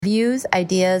Views,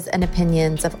 ideas, and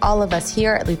opinions of all of us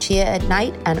here at Lucia at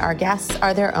Night and our guests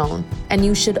are their own, and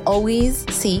you should always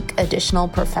seek additional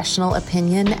professional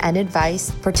opinion and advice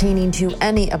pertaining to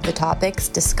any of the topics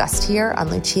discussed here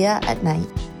on Lucia at Night.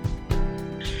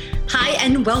 Hi,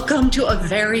 and welcome to a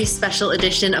very special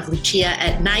edition of Lucia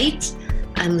at Night.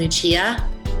 I'm Lucia,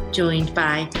 joined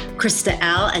by Krista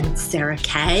L. and Sarah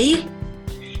K.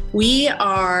 We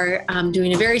are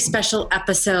doing a very special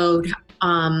episode.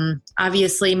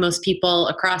 Obviously, most people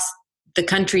across the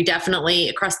country, definitely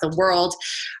across the world,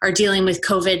 are dealing with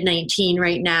COVID-19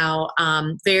 right now.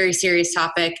 Very serious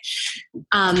topic.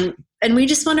 And we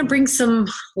just want to bring some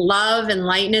love and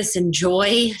lightness and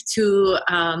joy to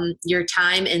your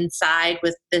time inside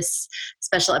with this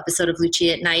special episode of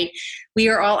Lucia at Night. We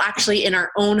are all actually in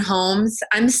our own homes.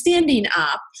 I'm standing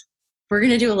up. We're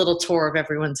going to do a little tour of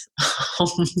everyone's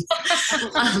home.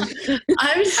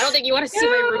 I don't think you want to see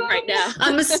my room right now.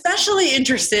 I'm especially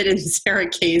interested in Sarah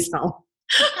K's home.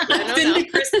 I've been to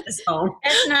Krista's home.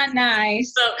 That's not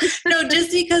nice. So, no,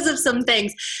 just because of some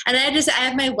things. And I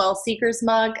have my Well Seekers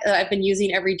mug that I've been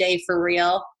using every day for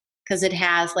real because it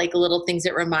has like little things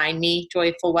that remind me,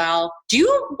 Joyful Well. Do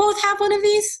you both have one of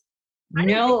these? No. I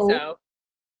don't think so.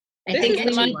 I think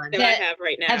the mug that I have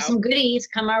right now. Have some goodies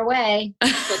come our way.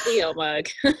 It's a Leo mug.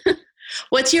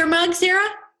 What's your mug, Sarah?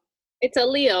 It's a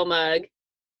Leo mug.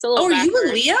 It's a little are backwards.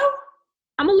 you a Leo?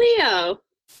 I'm a Leo.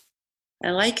 I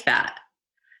like that.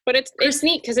 But it's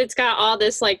neat because it's got all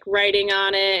this like writing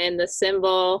on it and the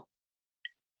symbol.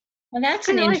 Well, that's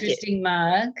an interesting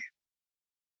mug.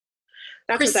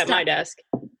 That's what's at my desk.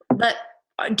 But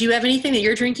do you have anything that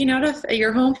you're drinking out of at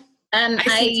your home?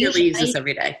 I usually use this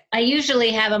every day. I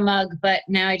usually have a mug, but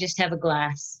now I just have a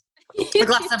glass. A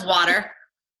glass of water.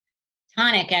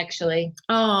 Tonic, actually.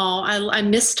 Oh, I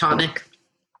miss tonic.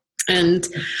 And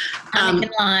tonic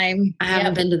and lime. I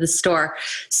haven't been to the store.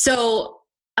 So,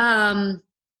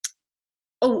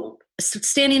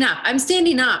 standing up. I'm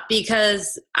standing up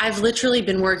because I've literally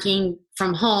been working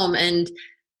from home and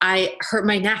I hurt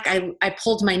my neck. I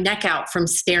pulled my neck out from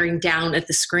staring down at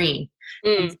the screen.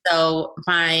 And so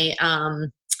my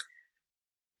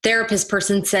therapist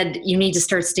person said, you need to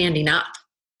start standing up.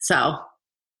 So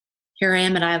here I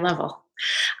am at eye level.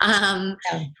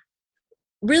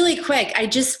 Really quick, I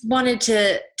just wanted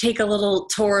to take a little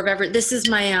tour of this is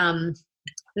my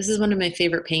this is one of my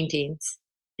favorite paintings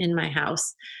in my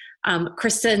house.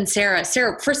 Krista and Sarah.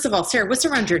 Sarah, first of all, Sarah, what's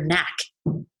around your neck?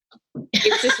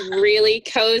 It's just really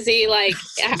cozy. Like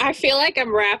I feel like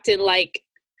I'm wrapped in like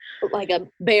a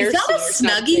bear. Is that a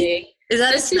snuggie? Is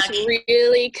that this a snuggie? Is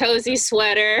really cozy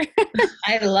sweater.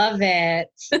 I love it.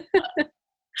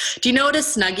 Do you know what a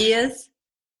snuggie is?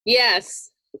 Yes.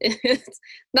 It's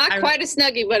not quite a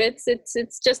snuggie, but it's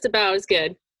just about as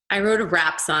good. I wrote a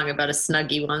rap song about a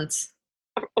snuggie once.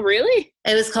 Oh, really?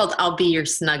 It was called "I'll Be Your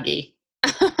Snuggie."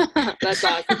 That's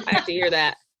awesome. I have to hear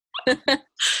that.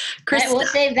 Krista. We'll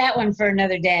save that one for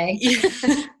another day.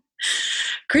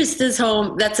 Krista's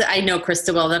home. I know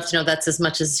Krista well enough to know that's as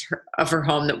much of her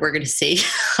home that we're going to see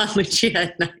on Lucia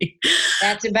at Night.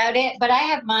 That's about it. But I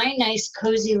have my nice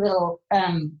cozy little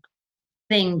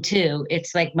thing too.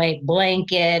 It's like my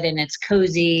blanket and it's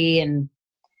cozy and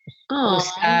both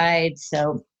sides.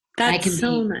 So that's I can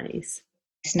so be nice.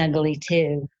 Snuggly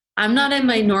too. I'm not in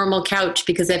my normal couch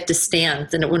because I have to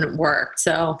stand and it wouldn't work.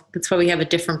 So that's why we have a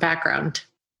different background.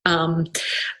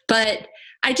 But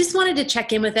I just wanted to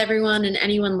check in with everyone and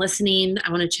anyone listening. I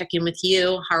want to check in with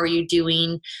you. How are you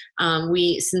doing?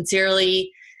 We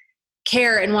sincerely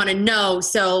care and want to know.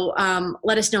 So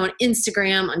let us know on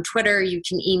Instagram, on Twitter. You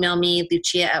can email me,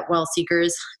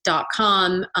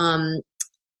 lucia@wellseekers.com.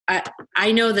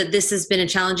 I know that this has been a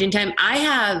challenging time. I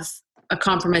have a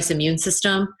compromised immune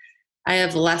system. I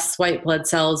have less white blood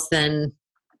cells than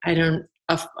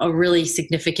a really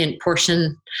significant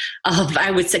portion of,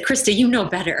 I would say, Krista, you know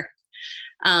better.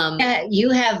 You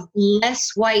have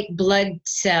less white blood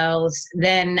cells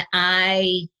than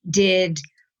I did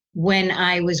when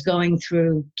I was going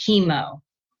through chemo.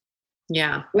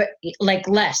 Yeah. Like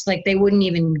less, like they wouldn't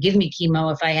even give me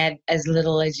chemo if I had as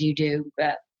little as you do.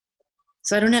 But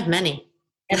so I don't have many.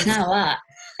 That's not a lot.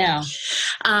 No.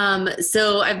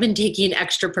 So I've been taking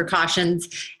extra precautions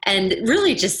and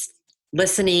really just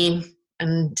listening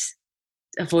and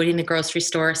avoiding the grocery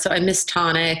store. So I miss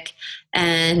tonic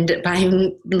and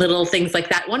buying little things like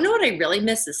that. Know what I really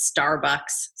miss is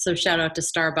Starbucks. So shout out to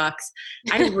Starbucks.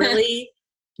 I really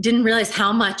didn't realize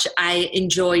how much I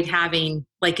enjoyed having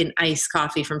like an iced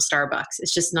coffee from Starbucks.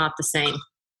 It's just not the same.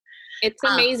 It's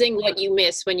amazing what you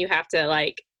miss when you have to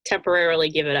like temporarily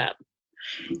give it up.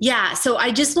 Yeah. So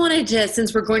I just wanted to,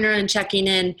 since we're going around and checking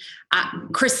in,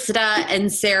 Krista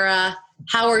and Sarah,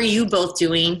 how are you both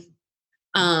doing?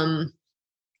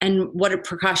 And what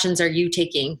precautions are you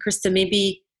taking? Krista,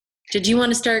 maybe, did you want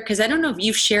to start? Because I don't know if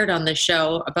you've shared on the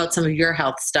show about some of your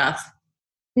health stuff.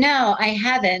 No, I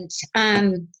haven't.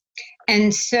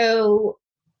 And so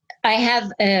I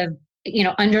have,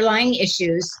 underlying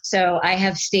issues. So I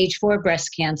have stage 4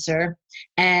 breast cancer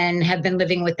and have been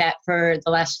living with that for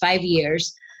the last 5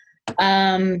 years.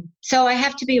 So I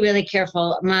have to be really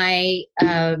careful. My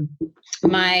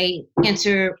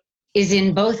cancer is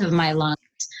in both of my lungs.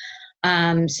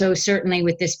 So certainly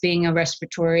with this being a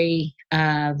respiratory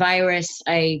virus,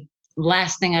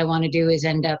 last thing I want to do is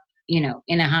end up, in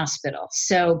a hospital.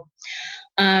 So,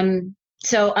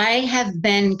 so I have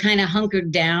been kind of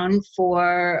hunkered down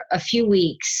for a few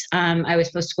weeks. I was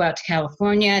supposed to go out to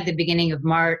California at the beginning of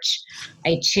March.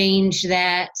 I changed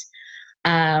that.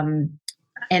 And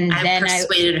then I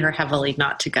persuaded her heavily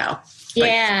not to go.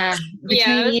 Yeah,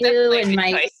 between you and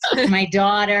my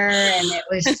daughter, and it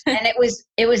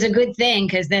was a good thing,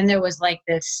 because then there was like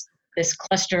this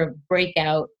cluster of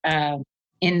breakout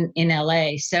in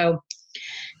LA. So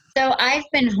I've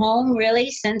been home really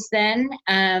since then.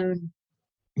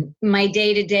 My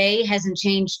day-to-day hasn't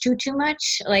changed too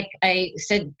much. Like I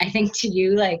said, I think to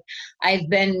you, like I've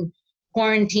been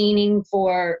quarantining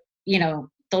for,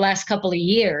 the last couple of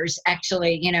years,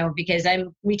 actually, because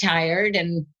I'm retired,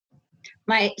 and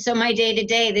my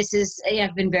day-to-day,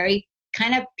 I've been very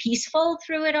kind of peaceful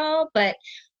through it all, but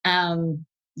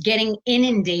getting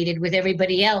inundated with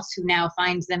everybody else who now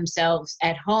finds themselves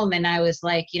at home. And I was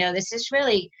like, this is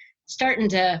really starting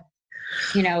to,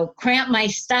 cramp my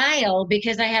style,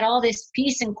 because I had all this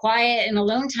peace and quiet and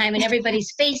alone time, and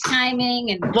everybody's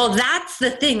FaceTiming. And well, that's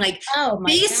the thing. Like, oh my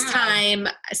FaceTime,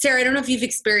 God. Sarah, I don't know if you've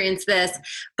experienced this,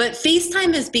 but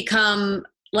FaceTime has become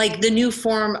like the new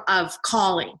form of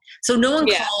calling. So no one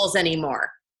calls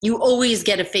anymore. You always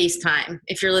get a FaceTime.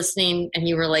 If you're listening and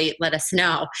you relate, let us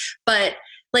know. But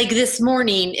like this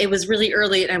morning, it was really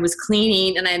early and I was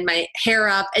cleaning and I had my hair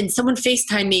up and someone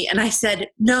FaceTimed me and I said,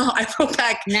 no, I wrote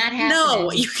back, not happening.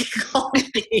 No, you can call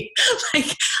me.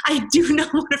 Like, I do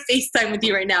not want to FaceTime with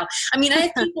you right now. I mean, I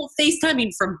have people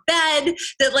FaceTiming from bed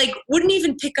that like wouldn't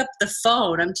even pick up the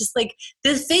phone. I'm just like,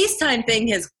 this FaceTime thing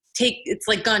it's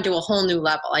like gone to a whole new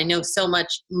level. I know so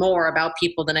much more about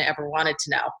people than I ever wanted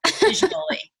to know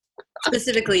visually,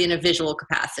 specifically in a visual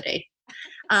capacity.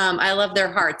 I love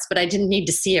their hearts, but I didn't need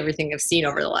to see everything I've seen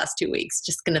over the last 2 weeks.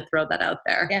 Just going to throw that out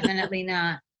there. Definitely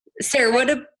not. Sarah,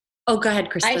 go ahead,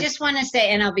 Krista. I just want to say,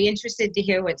 and I'll be interested to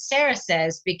hear what Sarah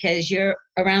says, because you're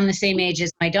around the same age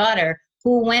as my daughter,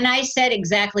 who, when I said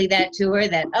exactly that to her,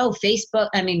 that,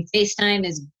 FaceTime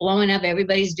is blowing up.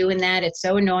 Everybody's doing that. It's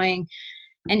so annoying.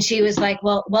 And she was like,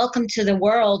 well, welcome to the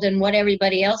world and what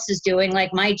everybody else is doing.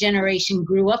 Like, my generation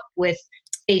grew up with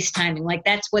FaceTiming. Like,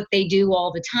 that's what they do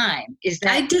all the time.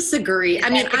 I disagree.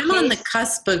 I mean, I'm on the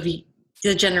cusp of the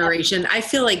generation. I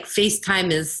feel like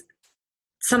FaceTime is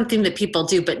something that people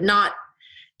do, but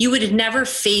you would never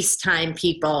FaceTime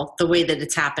people the way that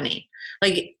it's happening.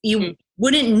 Like, you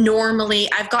wouldn't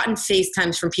normally. I've gotten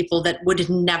FaceTimes from people that would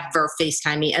never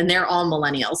FaceTime me, and they're all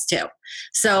millennials too.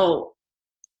 So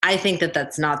I think that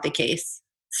that's not the case.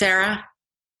 Sarah?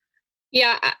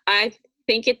 Yeah, I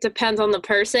think it depends on the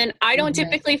person. I don't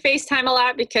typically FaceTime a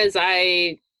lot because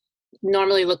I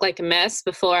normally look like a mess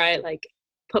before I like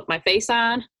put my face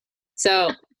on. So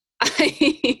I'm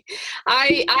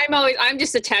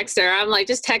just a texter. I'm like,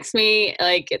 just text me.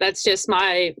 Like, that's just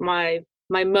my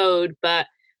mode. But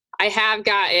I have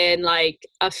gotten like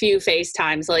a few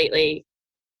FaceTimes lately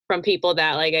from people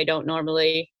that like I don't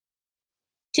normally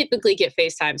typically get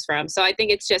FaceTimes from. So I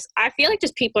think I feel like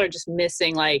just people are just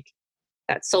missing like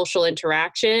that social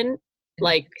interaction,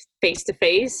 like face to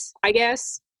face, I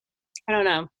guess. I don't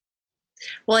know.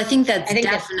 Well, I think that's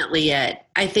definitely it.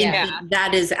 I think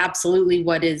that is absolutely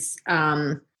what is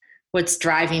what's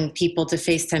driving people to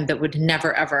FaceTime that would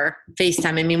never, ever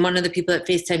FaceTime. I mean, one of the people that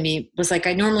FaceTime me was like,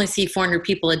 I normally see 400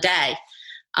 people a day.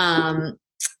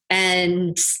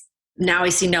 And now I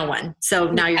see no one. So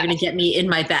now you're going to get me in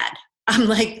my bed. I'm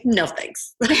like, no,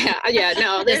 thanks. No.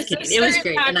 There's a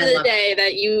certain time of the day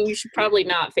that you should probably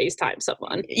not FaceTime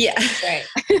someone. Yeah. Right.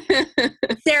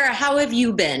 Sarah, how have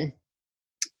you been?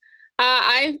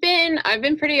 I've been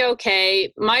pretty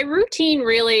okay. My routine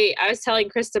really, I was telling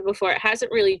Krista before, it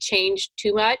hasn't really changed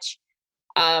too much.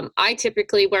 I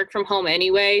typically work from home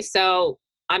anyway, so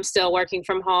I'm still working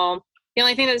from home. The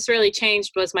only thing that's really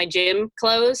changed was my gym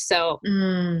closed. So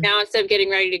now instead of getting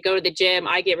ready to go to the gym,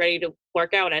 I get ready to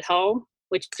work out at home,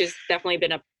 which has definitely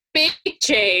been a big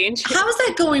change. How's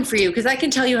that going for you? Because I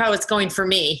can tell you how it's going for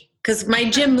me. Because my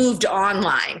gym moved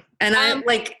online, and I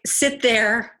like sit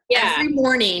there every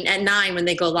morning at 9 when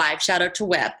they go live. Shout out to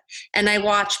Whip. And I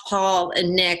watch Paul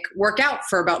and Nick work out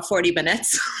for about 40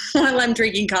 minutes while I'm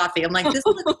drinking coffee. I'm like, this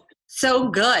looks so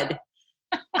good.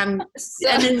 And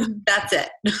then that's it.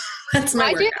 That's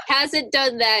my workout. Hasn't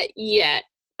done that yet.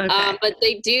 Okay. But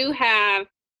they do have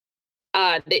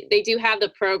they do have the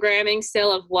programming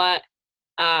still of what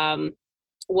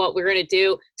we're going to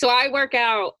do. So I work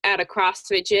out at a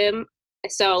CrossFit gym.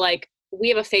 So like we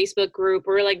have a Facebook group.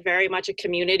 We're like very much a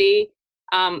community.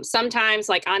 Sometimes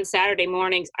like on Saturday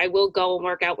mornings, I will go and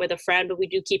work out with a friend, but we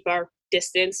do keep our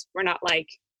distance. We're not like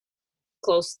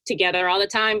close together all the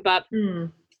time, but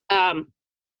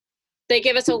they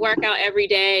give us a workout every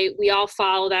day. We all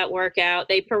follow that workout.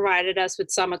 They provided us with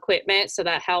some equipment, so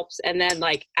that helps. And then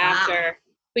like after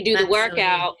we do the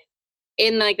workout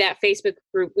in like that Facebook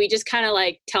group, we just kind of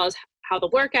like tell us how the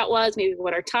workout was, maybe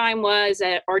what our time was,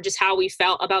 or just how we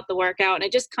felt about the workout. And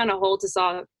it just kind of holds us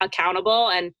all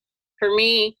accountable. And for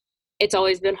me, it's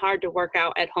always been hard to work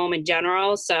out at home in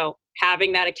general. So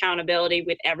having that accountability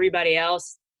with everybody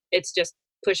else, it's just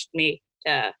pushed me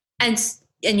to. And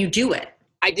you do it.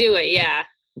 I do it, yeah.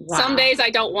 Wow. Some days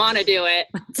I don't want to do it,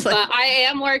 but I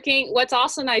am working. What's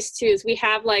also nice too is we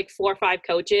have like 4 or 5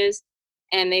 coaches,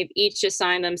 and they've each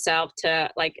assigned themselves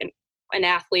to like an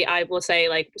athlete. I will say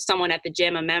like someone at the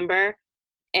gym, a member,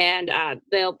 and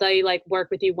they like work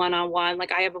with you one-on-one.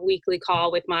 Like I have a weekly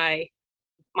call with my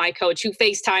coach who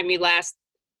FaceTimed me last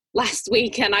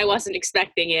week, and I wasn't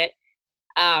expecting it.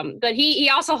 But he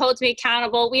also holds me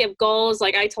accountable. We have goals.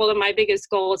 Like I told him my biggest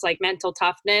goal is like mental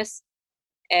toughness.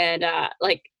 And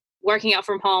like working out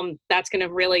from home, that's going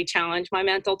to really challenge my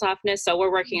mental toughness. So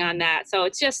we're working on that. So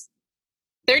it's just,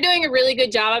 they're doing a really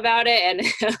good job about it. And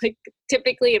like,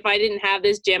 typically if I didn't have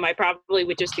this gym, I probably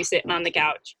would just be sitting on the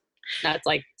couch. That's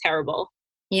like terrible.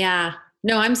 Yeah.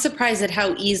 No, I'm surprised at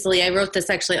how easily, I wrote this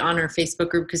actually on our Facebook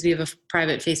group because we have a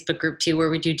private Facebook group too, where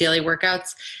we do daily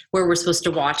workouts where we're supposed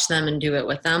to watch them and do it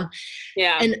with them.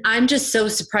 Yeah. And I'm just so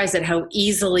surprised at how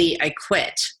easily I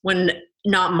quit when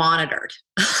not monitored.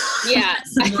 Yeah.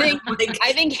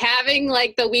 I think having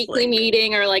like the weekly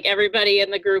meeting or like everybody in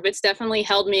the group, it's definitely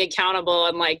held me accountable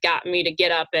and like got me to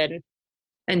get up and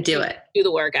do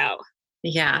the workout.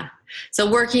 Yeah.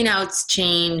 So working out's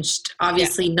changed.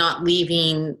 Obviously not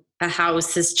leaving the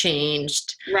house has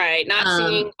changed. Right. Not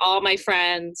seeing all my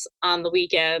friends on the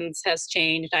weekends has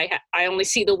changed. I only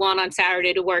see the one on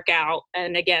Saturday to work out.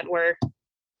 And again, we're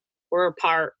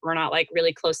apart. We're not like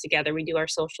really close together. We do our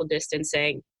social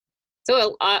distancing.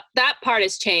 So that part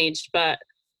has changed, but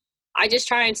I just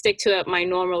try and stick to my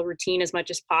normal routine as much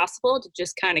as possible to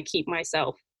just kind of keep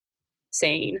myself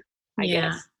sane, I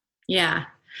guess. Yeah.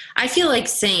 I feel like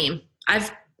same.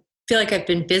 Feel like I've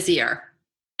been busier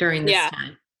during this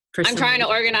time. I'm trying to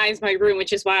organize my room,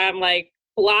 which is why I'm like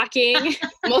blocking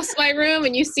most of my room,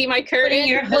 and you see my curtain.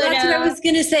 Well, that's what I was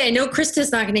going to say. I know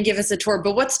Krista's not going to give us a tour,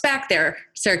 but what's back there,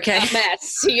 Sir Kay? A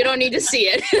mess. You don't need to see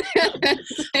it.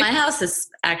 My house is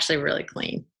actually really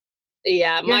clean.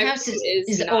 Yeah, my house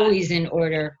is always in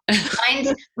order.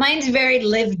 Mine's very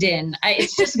lived in.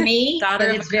 It's just me, but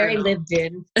it's very lived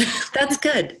in. That's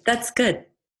good.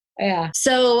 Yeah.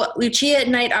 So Lucia at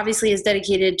Night obviously is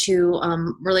dedicated to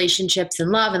relationships and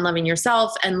love and loving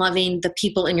yourself and loving the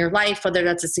people in your life, whether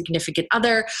that's a significant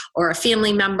other or a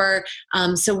family member.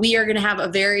 So we are going to have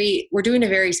we're doing a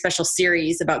very special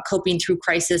series about coping through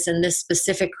crisis, and this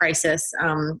specific crisis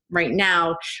right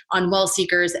now on Well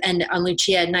Seekers, and on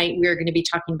Lucia at Night, we are going to be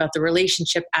talking about the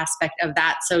relationship aspect of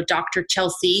that. So Dr.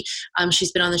 Chelsea,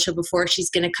 she's been on the show before.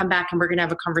 She's going to come back and we're going to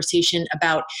have a conversation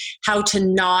about how to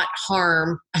not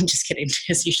harm. I'm just kidding,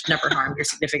 because you should never harm your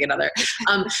significant other.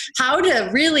 How to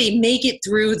really make it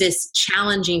through this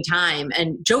challenging time.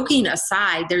 And joking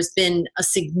aside, there's been a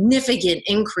significant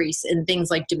increase in things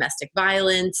like domestic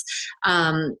violence.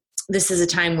 This is a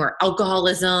time where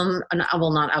alcoholism,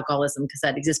 well, not alcoholism because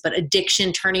that exists, but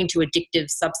addiction, turning to addictive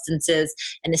substances,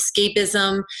 and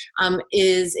escapism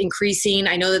is increasing.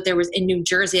 I know that there was in New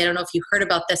Jersey, I don't know if you heard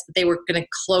about this, but they were going to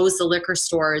close the liquor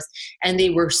stores, and they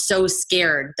were so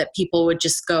scared that people would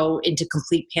just go into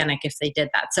complete panic if they did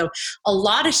that. So a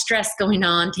lot of stress going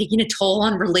on, taking a toll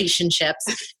on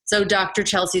relationships. So Dr.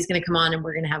 Chelsea is going to come on, and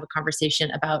we're going to have a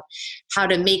conversation about how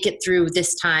to make it through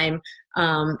this time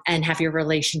and have your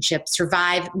relationship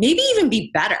survive, maybe even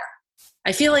be better.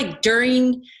 I feel like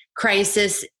during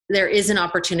crisis, there is an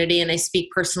opportunity, and I speak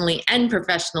personally and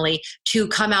professionally, to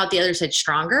come out the other side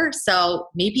stronger. So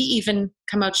maybe even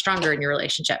come out stronger in your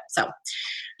relationship. So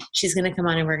she's going to come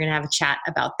on and we're going to have a chat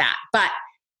about that. But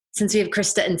since we have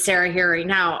Krista and Sarah here right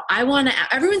now,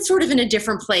 everyone's sort of in a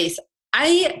different place.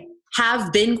 I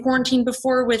have been quarantined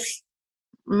before with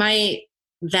my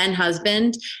then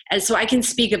husband. And so I can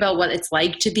speak about what it's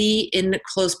like to be in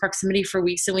close proximity for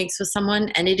weeks and weeks with someone.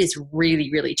 And it is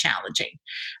really, really challenging.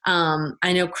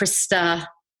 I know Krista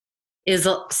is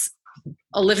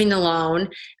living alone.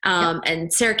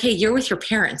 And Sarah Kay, you're with your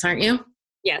parents, aren't you?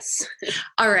 Yes.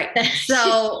 All right.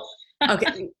 So,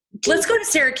 okay. Let's go to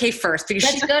Sarah Kay first because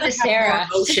let's go to Sarah.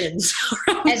 Emotions.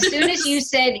 As soon as you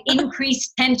said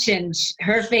increased tension,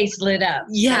 her face lit up.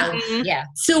 Yeah. So, yeah.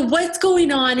 So what's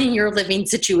going on in your living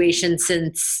situation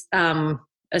since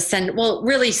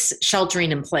really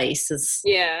sheltering in place is?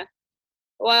 Yeah.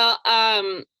 Well,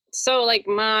 so like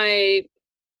my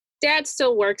dad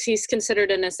still works. He's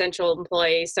considered an essential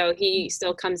employee, so he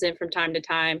still comes in from time to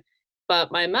time.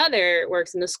 But my mother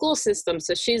works in the school system,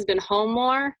 so she's been home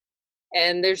more.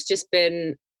 And there's just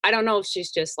been, I don't know if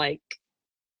she's just like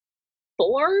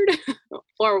bored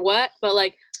or what, but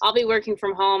like I'll be working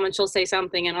from home and she'll say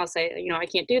something and I'll say, you know, I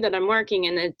can't do that, I'm working.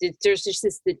 And there's just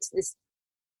this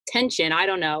tension, I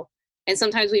don't know. And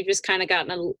sometimes we've just kind of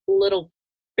gotten a little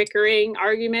bickering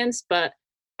arguments, but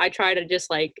I try to just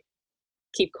like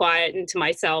keep quiet and to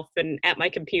myself and at my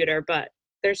computer. But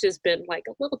there's just been like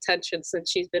a little tension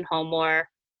since she's been home more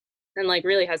and like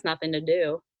really has nothing to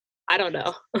do. I don't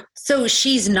know. So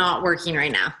she's not working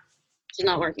right now? She's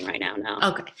not working right now, no.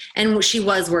 Okay. And she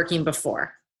was working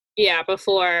before? Yeah,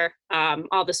 before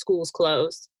all the schools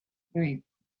closed. Right.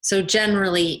 So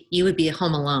generally you would be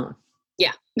home alone?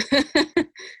 Yeah.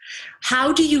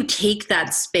 How do you take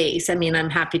that space? I mean, I'm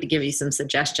happy to give you some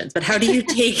suggestions, but how do you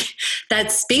take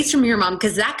that space from your mom?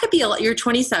 Because that could be you're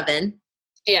 27.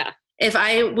 Yeah. If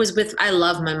I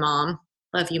love my mom.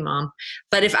 Love you, Mom.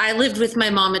 But if I lived with my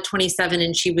mom at 27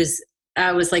 and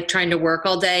I was like trying to work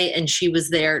all day and she was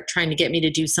there trying to get me to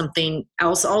do something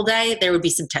else all day, there would be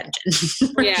some tension.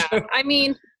 Yeah. Sure. I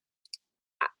mean,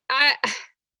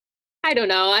 I don't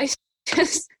know. I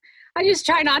just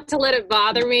try not to let it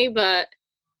bother me, but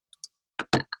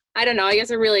I don't know. I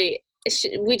guess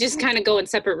we just kind of go in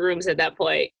separate rooms at that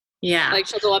point. Yeah. Like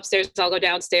she'll go upstairs, I'll go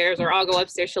downstairs, or I'll go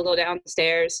upstairs, she'll go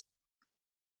downstairs.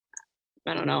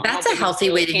 I don't know. That's a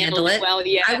healthy way to handle it. Well,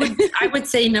 yeah. I would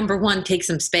say number one, take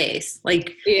some space,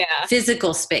 like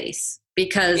physical space,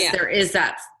 because there is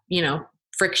that,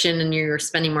 friction and you're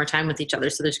spending more time with each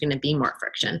other. So there's going to be more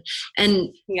friction.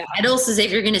 And I'd also say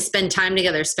if you're going to spend time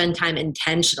together, spend time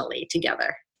intentionally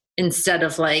together instead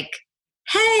of like,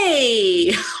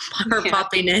 hey, or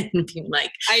popping in and being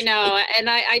like, I know. And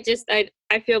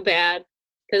I feel bad.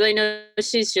 Because I know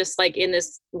she's just like in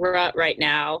this rut right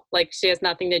now. Like she has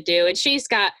nothing to do. And she's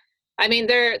got, I mean,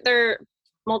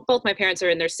 both my parents are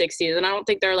in their 60s and I don't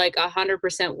think they're like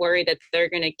 100% worried that they're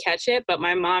going to catch it. But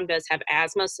my mom does have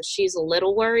asthma, so she's a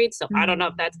little worried. So I don't know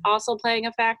if that's also playing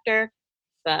a factor.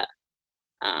 But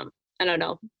I don't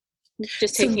know.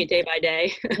 Just taking it day by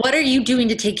day. What are you doing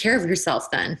to take care of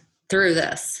yourself then through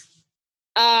this?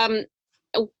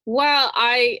 Well,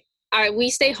 we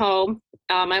stay home.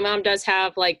 My mom does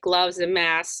have like gloves and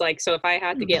masks. Like, so if I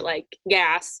had to get like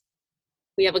gas,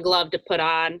 we have a glove to put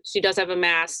on. She does have a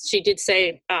mask. She did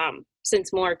say,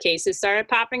 since more cases started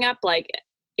popping up, like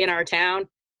in our town,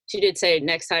 she did say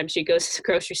next time she goes to the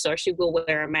grocery store, she will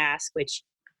wear a mask, which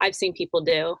I've seen people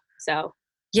do. So.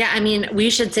 Yeah. I mean, we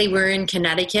should say we're in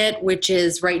Connecticut, which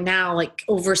is right now, like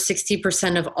over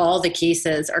 60% of all the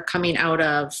cases are coming out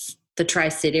of the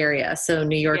tri-state area. So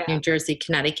New York, New Jersey,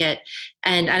 Connecticut.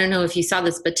 And I don't know if you saw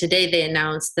this, but today they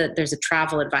announced that there's a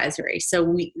travel advisory.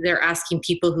 So they're asking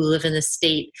people who live in the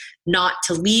state not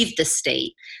to leave the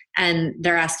state. And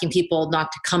they're asking people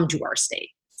not to come to our state.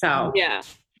 So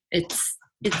it's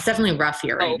definitely rough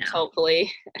here right now.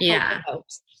 Hopefully. Yeah. All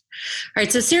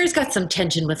right. So Sarah's got some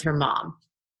tension with her mom.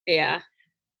 Yeah.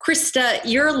 Krista,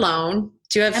 you're alone.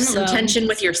 Do you have some tension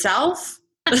with yourself?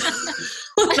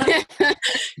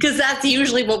 Because that's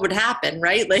usually what would happen,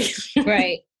 right? Like,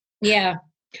 right. Yeah.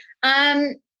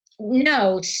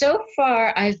 No, so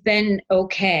far I've been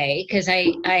okay because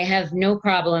I have no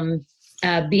problem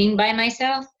being by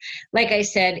myself. Like I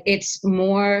said, it's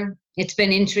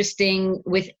been interesting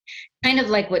with kind of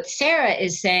like what Sarah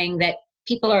is saying, that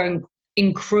people are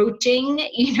encroaching,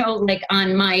 like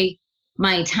on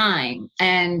my time.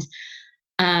 And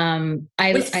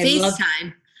with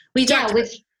FaceTime.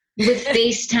 With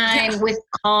FaceTime, with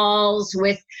calls,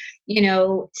 with,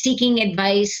 seeking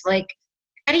advice. Like,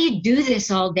 how do you do this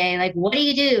all day? Like, what do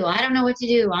you do? I don't know what to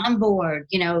do. I'm bored,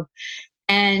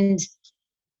 and,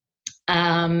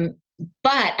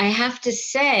 but I have to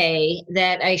say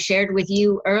that I shared with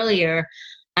you earlier,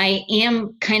 I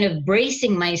am kind of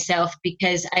bracing myself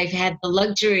because I've had the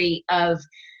luxury of,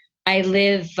 I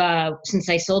live, since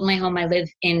I sold my home, I live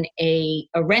in a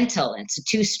rental. It's a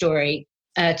 2-story,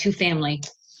 2-family.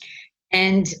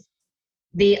 And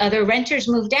the other renters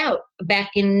moved out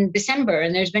back in December,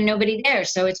 and there's been nobody there.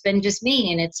 So it's been just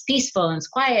me, and it's peaceful and it's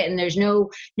quiet, and there's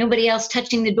nobody else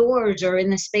touching the doors or in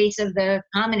the space of the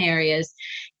common areas.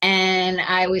 And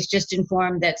I was just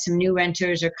informed that some new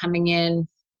renters are coming in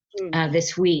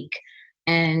this week.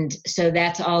 And so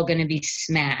that's all going to be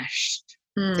smashed.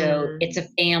 So it's a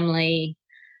family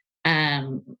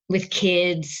with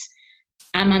kids.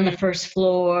 I'm on the first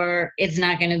floor. It's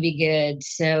not going to be good.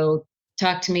 So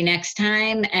talk to me next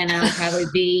time, and I'll probably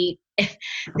be,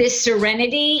 this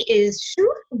serenity is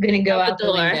going to go out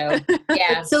the window.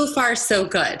 Yeah. So far, so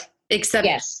good. Except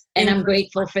yes. And I'm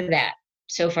grateful for that.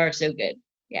 So far, so good.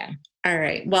 Yeah. All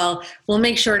right. Well, we'll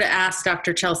make sure to ask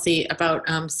Dr. Chelsea about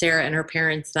Sarah and her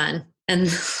parents then. And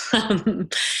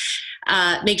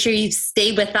make sure you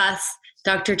stay with us.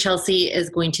 Dr. Chelsea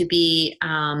is going to be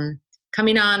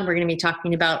coming on. We're going to be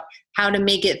talking about how to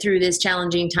make it through this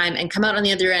challenging time and come out on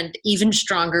the other end even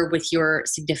stronger with your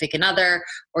significant other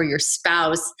or your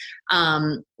spouse.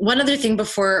 One other thing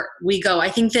before we go, I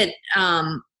think that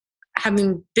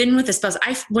having been with a spouse,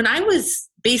 when I was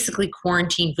basically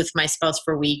quarantined with my spouse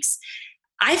for weeks,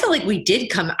 I felt like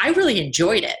I really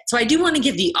enjoyed it. So I do want to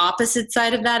give the opposite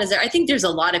side of that. I think there's a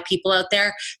lot of people out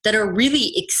there that are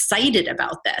really excited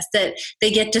about this, that they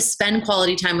get to spend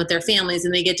quality time with their families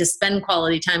and they get to spend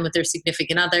quality time with their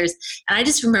significant others. And I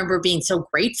just remember being so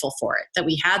grateful for it, that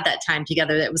we had that time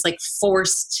together, that was like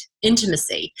forced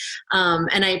intimacy.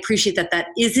 And I appreciate that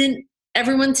isn't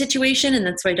everyone's situation. And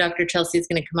that's why Dr. Chelsea is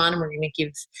going to come on and we're going to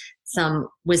give some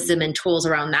wisdom and tools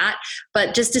around that.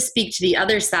 But just to speak to the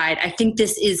other side, I think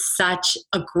this is such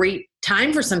a great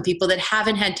time for some people that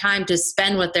haven't had time to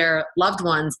spend with their loved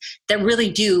ones that really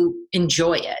do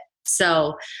enjoy it.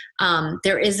 So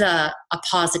there is a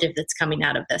positive that's coming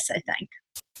out of this, I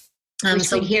think.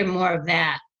 So we hear more of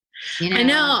that. I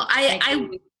know.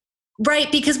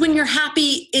 Right, because when you're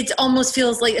happy, it almost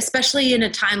feels like, especially in a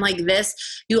time like this,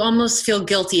 you almost feel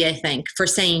guilty, I think, for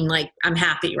saying like, I'm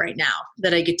happy right now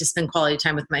that I get to spend quality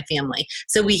time with my family.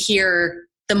 So we hear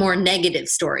the more negative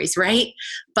stories, right?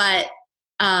 But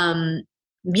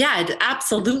yeah, it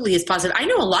absolutely is positive. I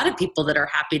know a lot of people that are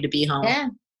happy to be home. Yeah.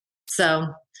 So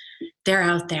they're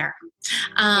out there.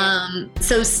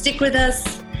 So stick with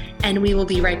us, and we will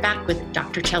be right back with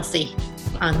Dr. Chelsea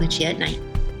on Lucia at Night.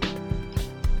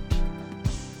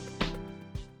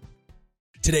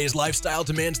 Today's lifestyle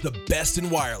demands the best in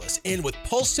wireless, and with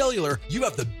Pulse Cellular, you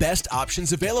have the best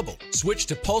options available. Switch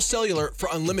to Pulse Cellular for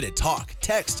unlimited talk,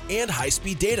 text, and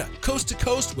high-speed data, coast to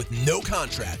coast with no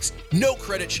contracts, no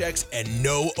credit checks, and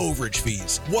no overage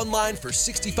fees. One line for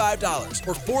 $65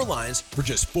 or 4 lines for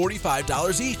just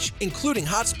 $45 each, including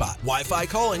hotspot, Wi-Fi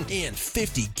calling, and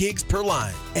 50 gigs per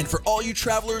line. And for all you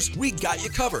travelers, we got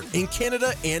you covered in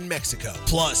Canada and Mexico.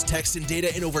 Plus, text and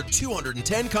data in over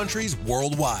 210 countries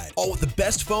worldwide, all with the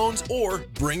best phones or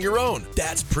bring your own.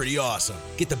 That's pretty awesome.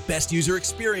 Get the best user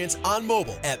experience on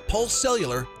mobile at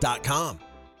pulsecellular.com.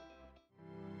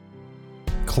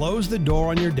 Close the door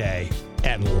on your day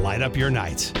and light up your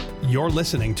nights. You're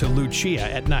listening to Lucia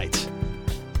at Night.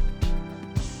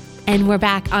 And we're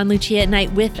back on Lucia at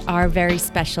Night with our very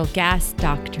special guest,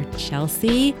 Dr.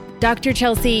 Chelsea. Dr.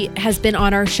 Chelsea has been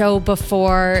on our show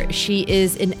before. She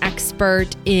is an expert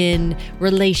in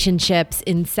relationships,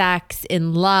 in sex,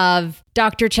 in love.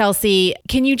 Dr. Chelsea,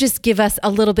 can you just give us a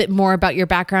little bit more about your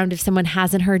background if someone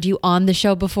hasn't heard you on the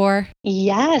show before?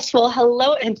 Yes. Well,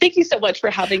 hello. And thank you so much for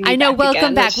having me. I know. Welcome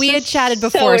again. back. We had chatted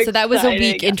before, so that was a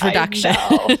weak introduction.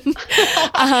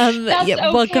 Okay.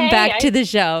 Welcome back to the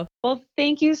show. Well,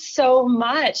 thank you so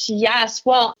much. Yes.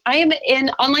 Well, I am an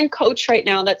online coach right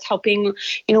now that's helping,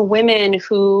 women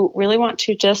who really want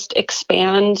to just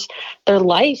expand their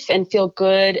life and feel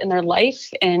good in their life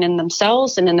and in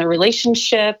themselves and in their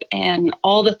relationship and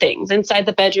all the things inside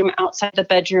the bedroom, outside the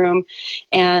bedroom.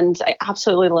 And I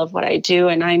absolutely love what I do.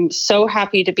 And I'm so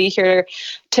happy to be here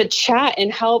to chat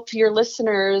and help your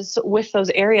listeners with those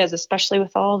areas, especially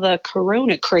with all the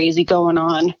corona crazy going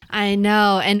on. I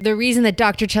know. And the reason that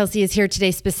Dr. Chelsea is here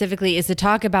today specifically is to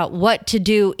talk about what to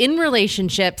do in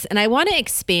relationships. And I want to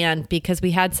expand because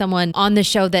we had someone on the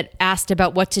show that asked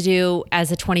about what to do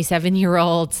as a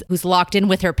 27-year-old who's locked in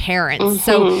with her parents. Mm-hmm.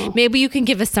 So maybe you can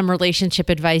give us some relationship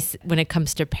advice when it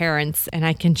comes to parents, and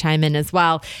I can chime in as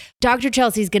well. Dr.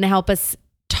 Chelsea is going to help us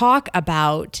talk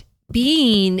about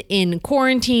being in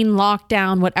quarantine,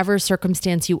 lockdown, whatever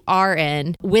circumstance you are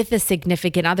in with a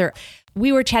significant other.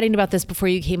 We were chatting about this before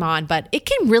you came on, but it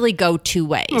can really go two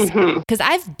ways. Because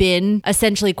I've been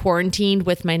essentially quarantined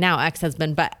with my now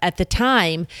ex-husband, but at the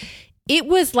time, it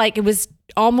was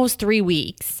almost 3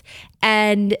 weeks.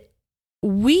 And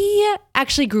we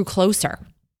actually grew closer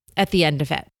at the end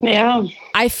of it. Yeah.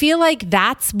 I feel like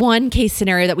that's one case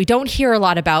scenario that we don't hear a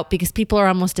lot about because people are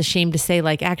almost ashamed to say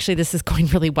like, actually, this is going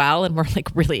really well. And we're like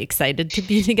really excited to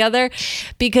be together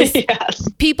because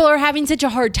people are having such a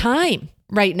hard time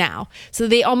right now. So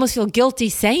they almost feel guilty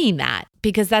saying that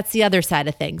because that's the other side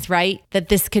of things, right? That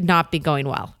this could not be going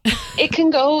well. It can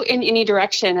go in any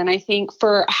direction. And I think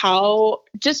for how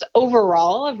just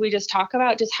overall, if we just talk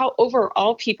about just how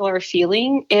overall people are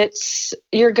feeling, everyone's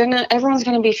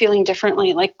going to be feeling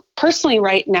differently. Like personally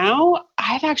right now,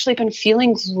 I've actually been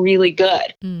feeling really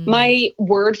good. My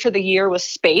word for the year was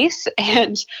space,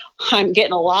 and I'm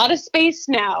getting a lot of space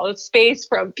now. Space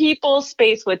from people,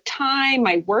 space with time.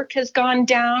 My work has gone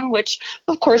down, which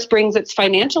of course brings its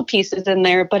financial pieces in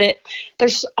there, but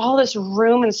there's all this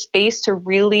room and space to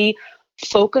really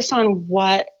focus on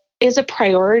what is a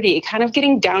priority, kind of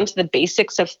getting down to the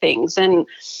basics of things. And,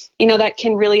 that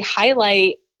can really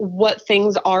highlight what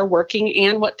things are working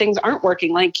and what things aren't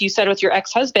working. Like you said with your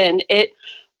ex-husband, it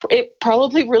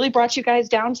probably really brought you guys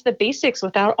down to the basics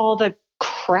without all the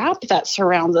crap that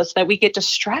surrounds us that we get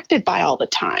distracted by all the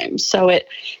time. So it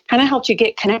kind of helped you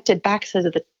get connected back to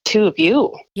the two of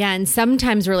you. Yeah. And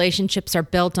sometimes relationships are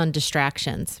built on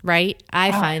distractions, right?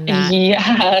 I find that.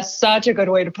 Yeah, such a good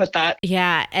way to put that.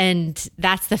 Yeah. And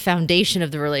that's the foundation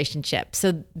of the relationship.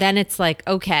 So then it's like,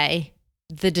 okay,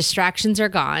 the distractions are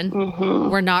gone.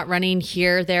 We're not running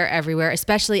here, there, everywhere.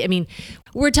 Especially,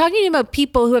 we're talking about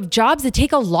people who have jobs that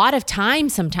take a lot of time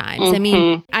sometimes.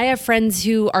 I have friends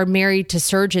who are married to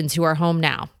surgeons who are home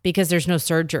now because there's no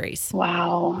surgeries.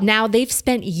 Wow. Now they've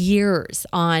spent years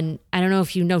on, I don't know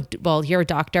if you know, well, you're a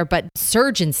doctor, but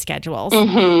surgeon schedules.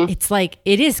 It's like,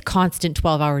 it is constant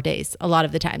 12-hour days a lot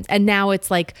of the times. And now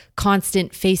it's like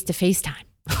constant face-to-face time.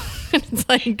 It's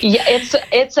like, yeah,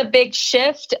 it's a big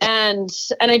shift. And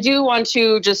I do want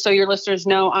to, just so your listeners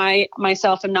know, I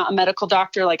myself am not a medical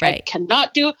doctor. Like I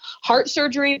cannot do heart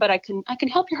surgery, but I can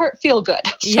help your heart feel good.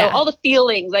 So all the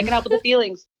feelings, I can help with the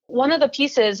feelings. One of the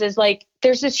pieces is like,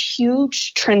 there's this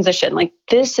huge transition. Like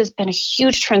this has been a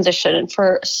huge transition. And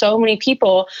for so many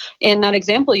people, in that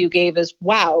example you gave is,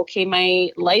 wow, okay, my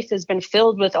life has been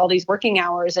filled with all these working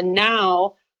hours. And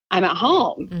now I'm at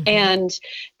home. And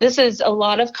this is a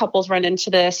lot of couples run into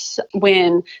this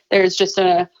when there's just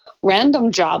a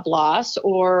random job loss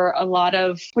or a lot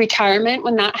of retirement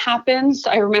when that happens.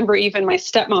 I remember even my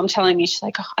stepmom telling me, she's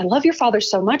like, oh, I love your father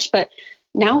so much, but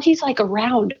now he's like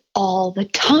around all the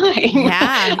time.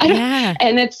 Yeah.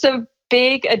 And it's a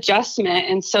big adjustment.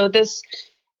 And so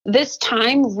this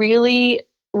time really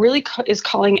is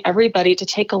calling everybody to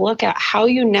take a look at how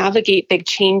you navigate big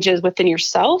changes within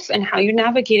yourself and how you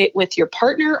navigate it with your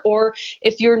partner, or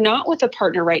if you're not with a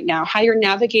partner right now, how you're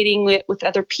navigating it with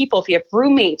other people. If you have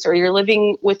roommates or you're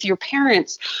living with your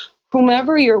parents,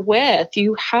 whomever you're with,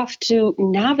 you have to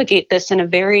navigate this in a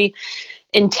very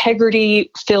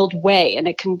integrity-filled way. And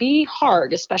it can be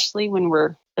hard, especially when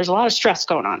there's a lot of stress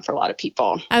going on for a lot of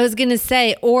people. I was going to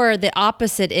say, or the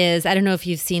opposite is, I don't know if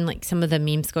you've seen like some of the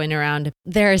memes going around.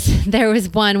 There was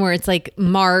one where it's like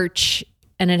March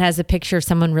and it has a picture of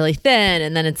someone really thin.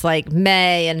 And then it's like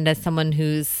May and it has someone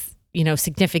who's,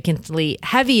 significantly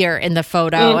heavier in the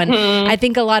photo. And I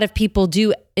think a lot of people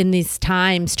do in these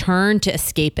times turn to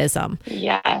escapism.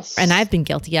 Yes. And I've been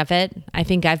guilty of it. I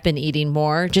think I've been eating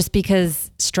more just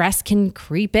because stress can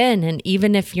creep in. And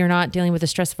even if you're not dealing with the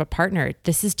stress of a partner,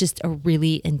 this is just a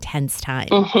really intense time.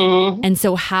 And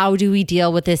so how do we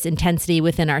deal with this intensity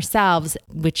within ourselves,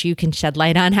 which you can shed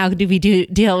light on? How do we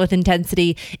deal with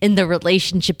intensity in the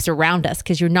relationships around us?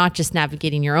 Because you're not just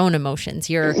navigating your own emotions.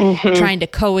 You're trying to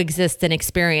coexist and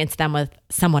experience them with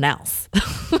someone else,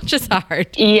 which is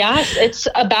hard. Yes, it's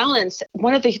a balance.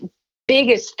 One of the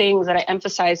biggest things that I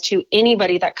emphasize to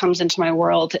anybody that comes into my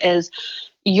world is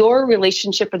your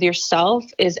relationship with yourself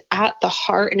is at the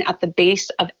heart and at the base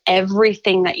of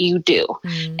everything that you do.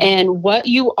 And what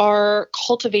you are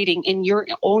cultivating in your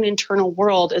own internal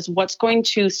world is what's going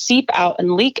to seep out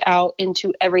and leak out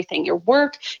into everything: your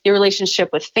work, your relationship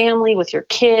with family, with your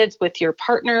kids, with your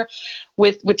partner,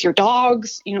 with your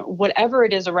dogs, whatever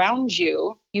it is around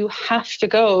you. You have to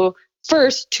go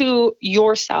first to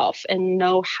yourself and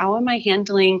know, how am I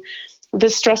handling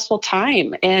this stressful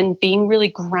time, and being really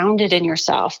grounded in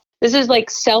yourself. This is like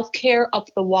self-care up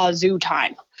the wazoo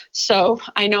time. So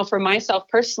I know for myself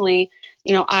personally,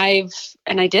 I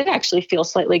did actually feel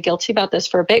slightly guilty about this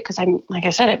for a bit because like I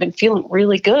said, I've been feeling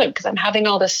really good because I'm having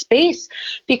all this space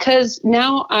because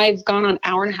now I've gone on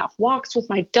 1.5 hour walks with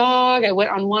my dog. I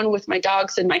went on one with my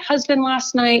dogs and my husband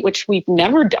last night, which we've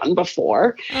never done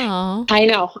before. Oh, I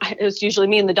know it was usually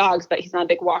me and the dogs, but he's not a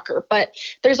big walker. But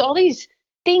there's all these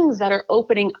things that are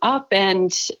opening up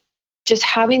and just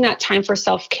having that time for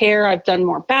self-care. I've done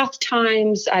more bath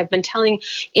times. I've been telling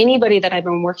anybody that I've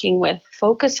been working with,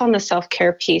 focus on the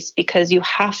self-care piece because you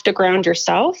have to ground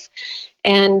yourself.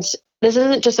 And this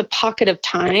isn't just a pocket of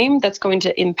time that's going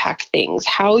to impact things.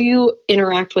 How you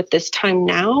interact with this time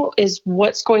now is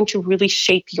what's going to really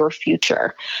shape your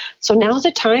future. So now's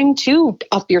the time to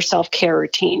up your self-care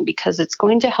routine because it's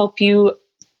going to help you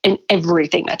in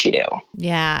everything that you do.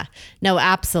 yeah. No,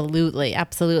 absolutely.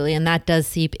 Absolutely. And that does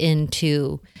seep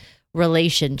into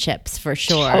relationships for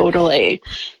sure. Totally.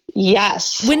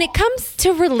 Yes. When it comes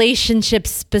to relationships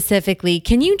specifically,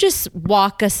 can you just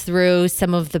walk us through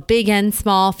some of the big and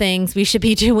small things we should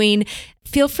be doing?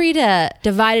 Feel free to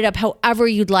divide it up however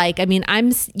you'd like. I mean,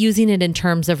 I'm using it in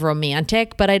terms of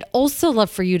romantic, but I'd also love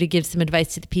for you to give some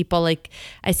advice to the people. Like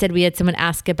I said, we had someone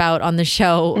ask about on the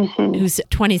show who's a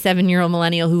 27-year-old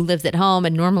millennial who lives at home,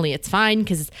 and normally it's fine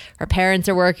because her parents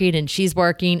are working and she's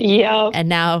working. Yeah. And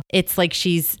now it's like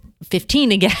she's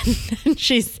 15 again.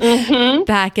 She's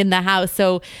back in the house.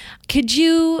 So could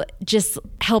you just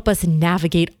help us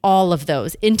navigate all of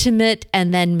those intimate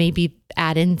and then maybe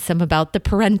add in some about the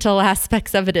parental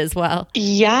aspects of it as well?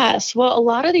 Yes. Well, a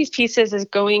lot of these pieces is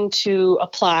going to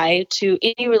apply to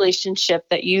any relationship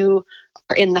that you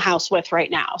are in the house with right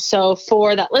now. So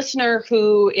for that listener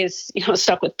who is,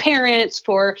 stuck with parents,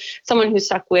 for someone who's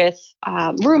stuck with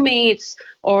roommates,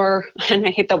 and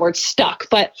I hate the word stuck,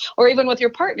 or even with your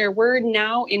partner, we're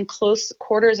now in close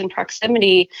quarters and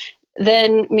proximity,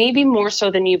 then maybe more so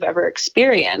than you've ever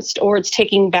experienced, or it's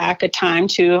taking back a time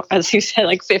to, as you said,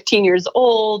 like 15 years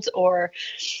old, or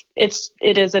it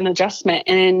is an adjustment.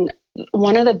 And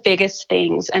one of the biggest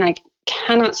things, and I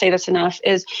cannot say this enough,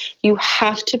 is you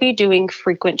have to be doing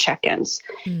frequent check-ins.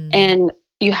 And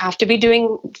you have to be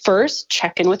doing first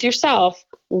check-in with yourself.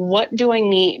 What do I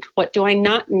need? What do I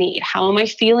not need? How am I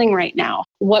feeling right now?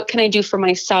 What can I do for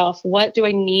myself? What do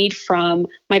I need from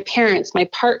my parents, my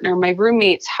partner, my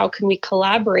roommates? How can we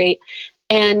collaborate?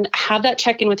 And have that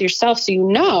check-in with yourself so you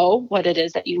know what it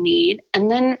is that you need.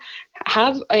 And then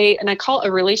have and I call it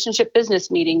a relationship business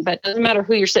meeting, but it doesn't matter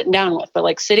who you're sitting down with, but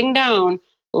like sitting down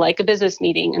like a business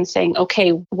meeting and saying,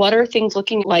 okay, what are things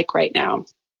looking like right now?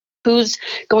 Who's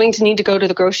going to need to go to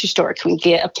the grocery store? Can we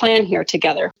get a plan here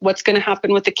together? What's going to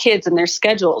happen with the kids and their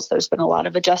schedules? There's been a lot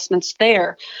of adjustments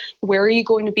there. Where are you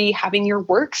going to be having your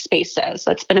workspaces?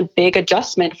 That's been a big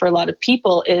adjustment for a lot of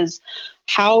people, is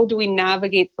how do we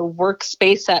navigate the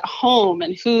workspace at home,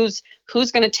 and who's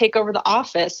going to take over the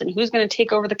office and who's going to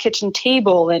take over the kitchen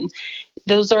table? And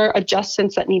those are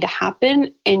adjustments that need to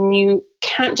happen. And you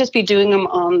can't just be doing them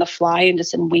on the fly and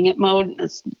just in wing it mode.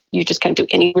 You just can't do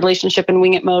any relationship in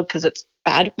wing it mode because it's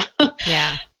bad.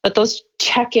 Yeah. But those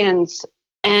check-ins,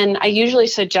 and I usually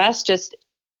suggest just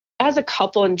as a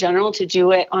couple in general to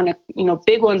do it on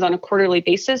big ones on a quarterly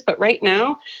basis. But right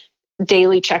now,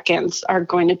 daily check-ins are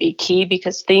going to be key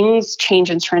because things change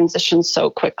and transition so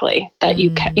quickly that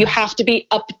you have to be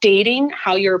updating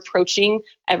how you're approaching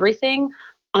everything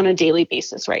on a daily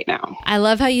basis right now. I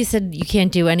love how you said you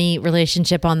can't do any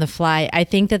relationship on the fly. I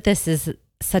think that this is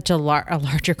such a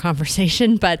larger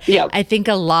conversation, but I think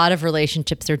a lot of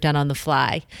relationships are done on the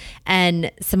fly,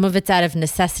 and some of it's out of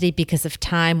necessity because of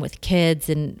time with kids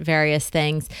and various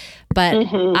things. But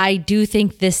I do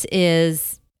think this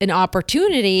is an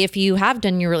opportunity, if you have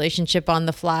done your relationship on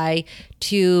the fly,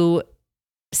 to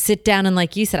sit down and,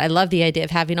 like you said, I love the idea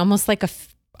of having almost like a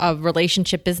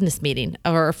relationship business meeting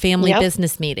or a family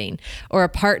business meeting, or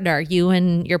you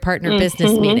and your partner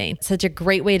business meeting. Such a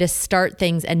great way to start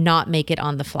things and not make it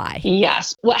on the fly.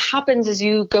 Yes. What happens is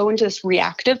you go into this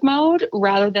reactive mode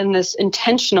rather than this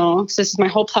intentional. So this is my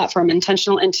whole platform: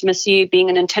 intentional intimacy, being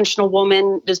an intentional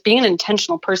woman, just being an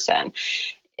intentional person,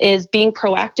 is being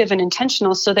proactive and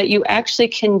intentional so that you actually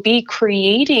can be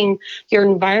creating your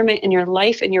environment and your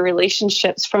life and your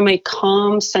relationships from a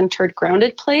calm, centered,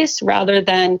 grounded place rather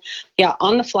than,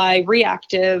 on the fly,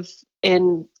 reactive.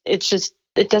 And it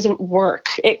doesn't work.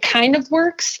 It kind of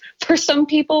works for some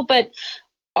people, but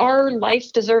our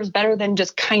life deserves better than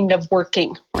just kind of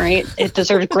working, right? It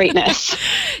deserves greatness.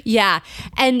 Yeah.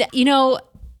 And,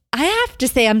 I have to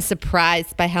say I'm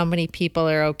surprised by how many people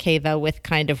are okay, though, with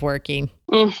kind of working.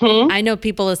 Mm-hmm. I know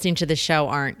people listening to the show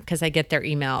aren't because I get their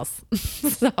emails.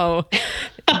 So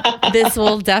this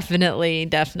will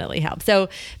definitely help. So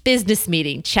business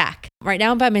meeting, check. Right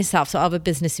now I'm by myself, so I'll have a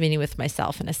business meeting with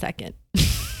myself in a second.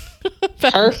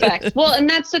 Perfect. Well, and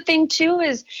that's the thing too,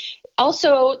 is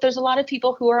also there's a lot of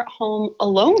people who are at home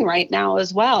alone right now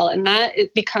as well. And that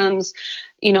it becomes,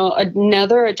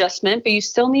 another adjustment, but you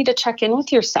still need to check in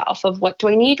with yourself of what do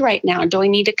I need right now? Do I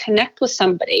need to connect with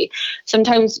somebody?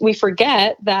 Sometimes we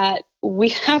forget that we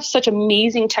have such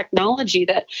amazing technology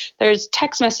that there's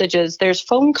text messages, there's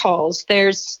phone calls,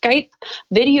 there's Skype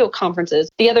video conferences.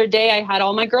 The other day I had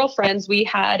all my girlfriends, we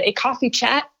had a coffee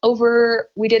chat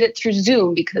we did it through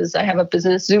Zoom because I have a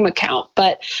business Zoom account,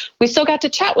 but we still got to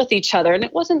chat with each other. And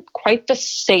it wasn't quite the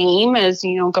same as,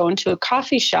 going to a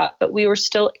coffee shop, but we were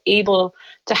still able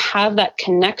to have that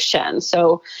connection.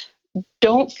 So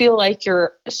don't feel like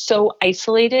you're so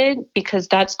isolated, because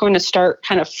that's going to start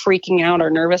kind of freaking out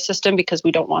our nervous system, because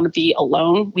we don't want to be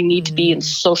alone. We need to be in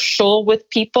social with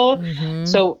people. Mm-hmm.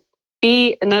 So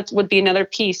and that would be another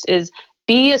piece, is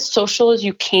be as social as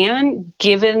you can,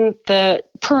 given the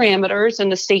parameters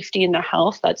and the safety and the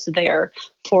health that's there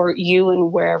for you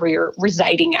and wherever you're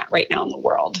residing at right now in the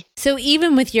world. So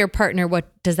even with your partner,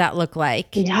 what does that look like?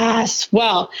 Yes.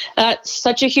 Well, that's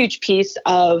such a huge piece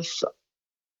of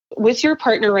with your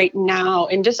partner right now,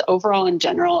 and just overall in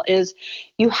general, is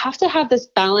you have to have this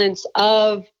balance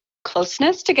of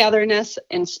closeness, togetherness,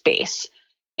 and space.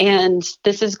 And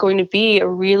this is going to be a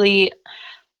really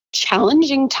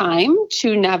challenging time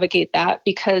to navigate that,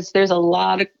 because there's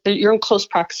you're in close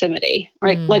proximity,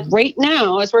 right? Like right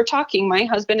now, as we're talking, my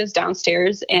husband is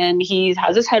downstairs and he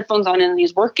has his headphones on and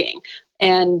he's working.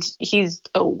 And he's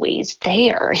always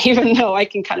there, even though I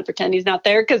can kind of pretend he's not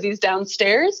there because he's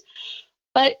downstairs.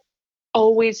 But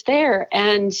always there.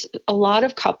 And a lot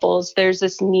of couples, there's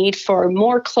this need for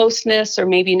more closeness, or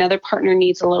maybe another partner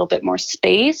needs a little bit more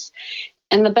space.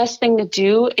 And the best thing to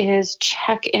do is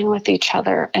check in with each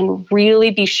other and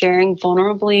really be sharing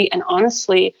vulnerably and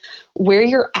honestly where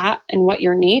you're at and what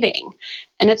you're needing.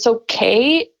 And it's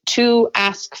okay to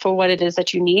ask for what it is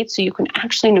that you need, so you can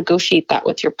actually negotiate that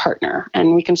with your partner.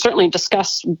 And we can certainly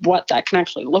discuss what that can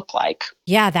actually look like.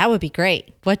 Yeah, that would be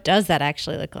great. What does that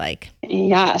actually look like?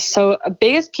 Yeah. So a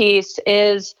biggest piece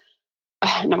is,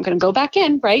 and I'm going to go back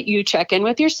in, right? You check in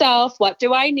with yourself. What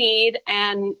do I need?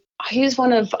 And I use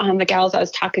one of the gals I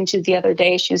was talking to the other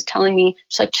day. She was telling me,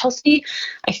 she's like, Chelsea,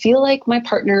 I feel like my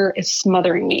partner is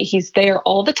smothering me. He's there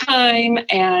all the time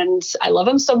and I love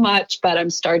him so much, but I'm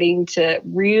starting to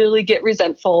really get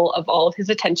resentful of all of his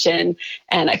attention.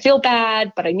 And I feel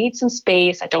bad, but I need some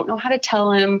space. I don't know how to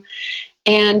tell him.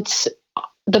 And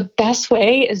the best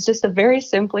way is just to very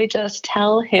simply just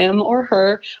tell him or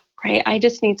her, right? I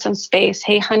just need some space.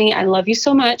 Hey, honey, I love you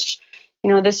so much.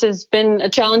 This has been a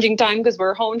challenging time because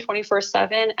we're home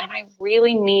 24/7, and I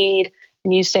really need,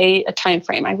 and you say a time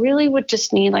frame, I really would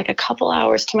just need like a couple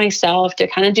hours to myself to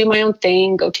kind of do my own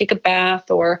thing, go take a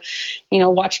bath, or,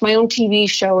 watch my own TV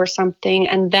show or something.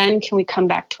 And then can we come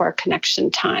back to our connection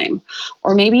time?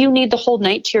 Or maybe you need the whole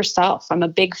night to yourself. I'm a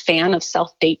big fan of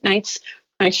self-date nights.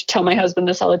 I should tell my husband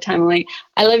this all the time. I'm like,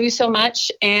 I love you so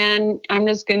much, and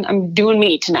I'm doing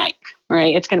me tonight.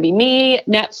 Right. It's going to be me,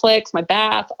 Netflix, my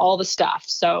bath, all the stuff.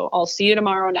 So I'll see you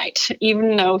tomorrow night,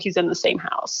 even though he's in the same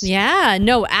house. Yeah,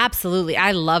 no, absolutely.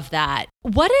 I love that.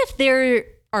 What if there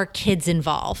are kids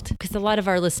involved? Because a lot of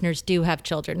our listeners do have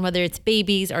children, whether it's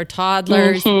babies or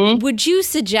toddlers. Mm-hmm. Would you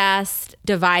suggest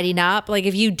dividing up? Like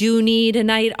if you do need a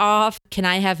night off, can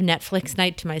I have Netflix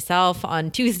night to myself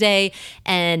on Tuesday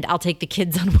and I'll take the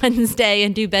kids on Wednesday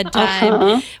and do bedtime?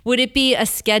 Uh-huh. Would it be a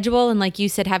schedule? And like you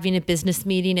said, having a business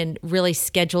meeting and really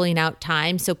scheduling out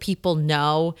time so people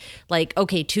know, like,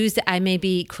 okay, Tuesday, I may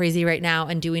be crazy right now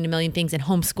and doing a million things and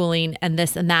homeschooling and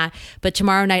this and that, but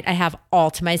tomorrow night I have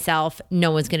all to myself.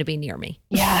 No one's going to be near me.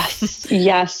 Yes.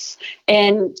 Yes.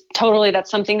 And totally.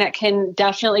 That's something that can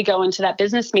definitely go into that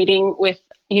business meeting with,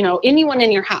 anyone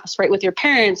in your house, right? With your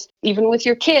parents, even with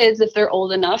your kids, if they're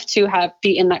old enough to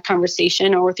be in that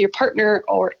conversation, or with your partner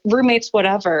or roommates,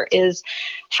 whatever, is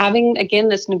having, again,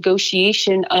 this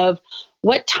negotiation of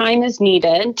what time is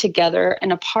needed together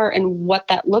and apart and what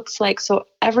that looks like. So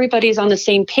everybody's on the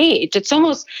same page. It's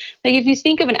almost like if you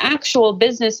think of an actual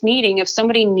business meeting, if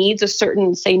somebody needs a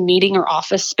certain, say, meeting or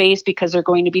office space because they're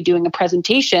going to be doing a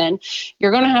presentation, you're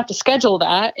going to have to schedule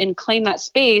that and claim that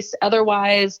space.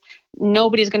 Otherwise,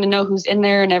 nobody's going to know who's in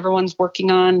there and everyone's working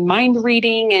on mind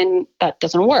reading, and that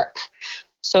doesn't work.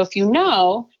 So if you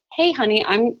know, hey, honey,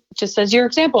 I'm just as your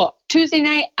example, Tuesday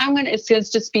night, it's going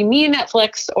to just be me and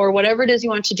Netflix or whatever it is you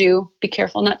want to do. Be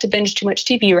careful not to binge too much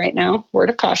TV right now. Word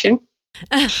of caution.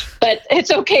 But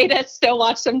it's okay to still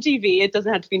watch some TV. It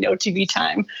doesn't have to be no TV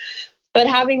time. But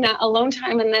having that alone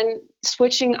time and then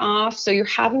switching off. So you're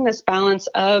having this balance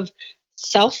of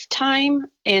self time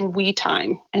and we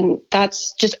time. And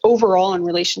that's just overall in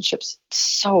relationships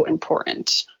so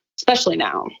important, especially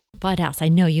now. What else? I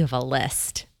know you have a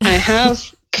list. I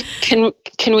have. Can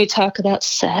we talk about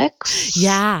sex?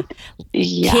 Yeah.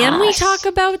 Yes. Can we talk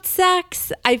about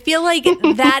sex? I feel like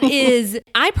that is,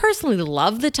 I personally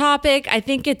love the topic. I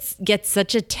think it gets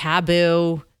such a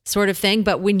taboo sort of thing.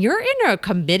 But when you're in a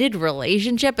committed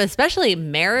relationship, especially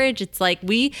marriage, it's like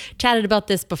we chatted about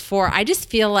this before. I just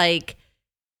feel like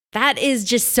that is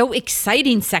just so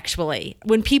exciting sexually.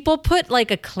 When people put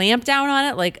like a clamp down on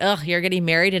it, like, oh, you're getting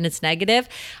married and it's negative.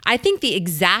 I think the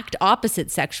exact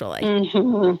opposite sexually.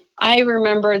 Mm-hmm. I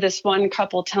remember this one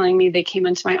couple telling me they came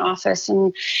into my office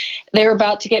and they were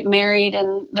about to get married.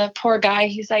 And the poor guy,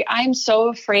 he's like, I'm so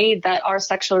afraid that our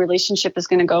sexual relationship is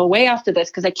going to go away after this.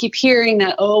 Cause I keep hearing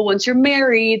that, oh, once you're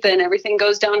married, then everything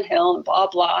goes downhill and blah,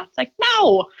 blah. It's like,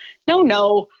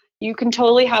 no. You can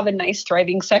totally have a nice,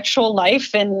 thriving sexual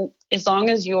life. And as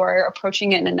long as you are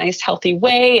approaching it in a nice, healthy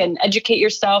way and educate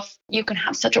yourself, you can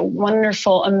have such a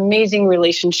wonderful, amazing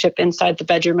relationship inside the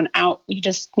bedroom and out. You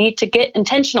just need to get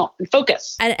intentional and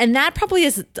focus. And that probably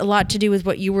has a lot to do with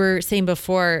what you were saying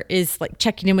before is like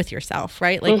checking in with yourself,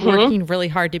 right? Like working really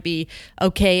hard to be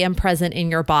okay and present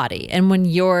in your body. And when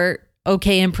you're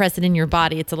okay and present in your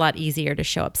body, it's a lot easier to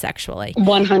show up sexually.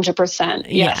 100%.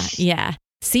 Yes. Yeah.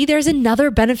 See, there's another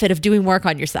benefit of doing work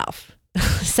on yourself.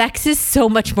 Sex is so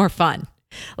much more fun.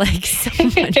 Like so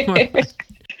much more fun.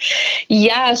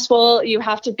 Yes. Well, you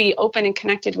have to be open and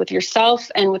connected with yourself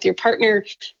and with your partner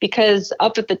because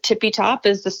up at the tippy top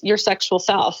is your sexual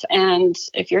self. And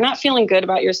if you're not feeling good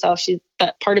about yourself,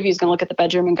 that part of you is going to look at the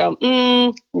bedroom and go,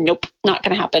 nope, not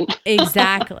going to happen.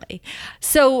 Exactly.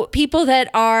 So people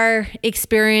that are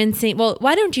experiencing, well,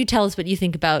 why don't you tell us what you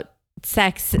think about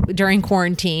sex during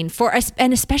quarantine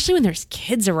and especially when there's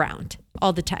kids around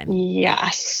all the time?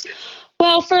 Yes.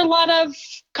 Well, for a lot of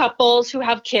couples who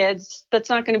have kids, that's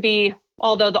not going to be,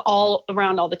 although the all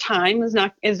around all the time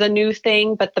is a new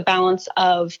thing, but the balance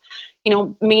of,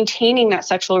 maintaining that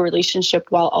sexual relationship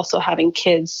while also having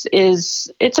kids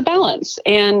it's a balance.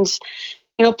 And,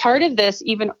 part of this,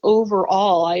 even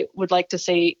overall, I would like to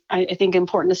say, I think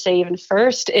important to say even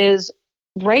first is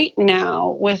right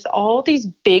now with all these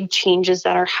big changes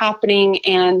that are happening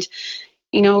and,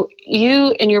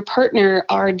 you and your partner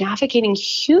are navigating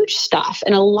huge stuff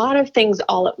and a lot of things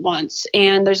all at once.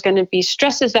 And there's going to be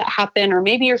stresses that happen, or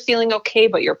maybe you're feeling okay,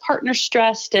 but your partner's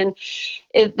stressed and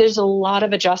there's a lot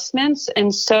of adjustments.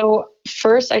 And so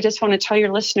first, I just want to tell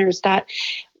your listeners that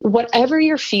whatever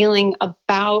you're feeling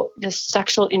about this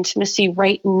sexual intimacy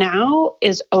right now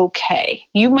is okay.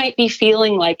 You might be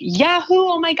feeling like, Yahoo,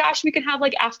 oh my gosh, we can have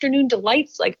like afternoon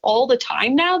delights like all the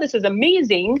time now. This is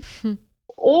amazing.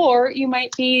 Or you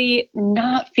might be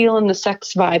not feeling the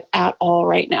sex vibe at all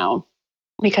right now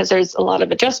because there's a lot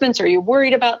of adjustments, or you're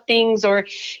worried about things, or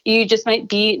you just might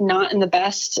be not in the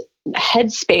best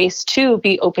headspace to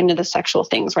be open to the sexual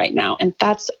things right now. And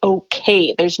that's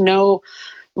okay. There's no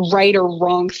right or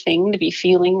wrong thing to be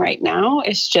feeling right now.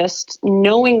 It's just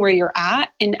knowing where you're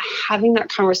at and having that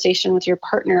conversation with your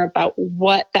partner about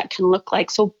what that can look like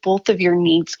so both of your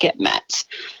needs get met.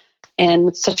 And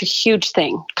it's such a huge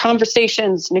thing.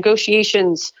 Conversations,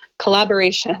 negotiations,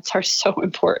 collaborations are so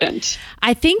important.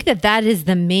 I think that is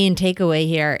the main takeaway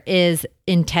here is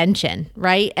intention,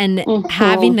 right? And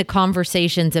having the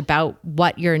conversations about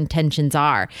what your intentions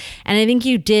are. And I think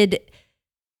you did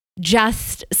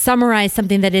just summarize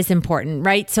something that is important,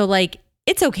 right? So like,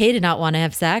 it's okay to not want to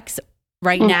have sex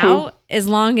right now, as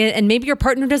long as, and maybe your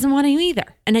partner doesn't want to either.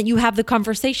 And that you have the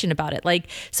conversation about it, like,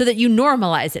 so that you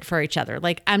normalize it for each other.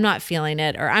 Like, I'm not feeling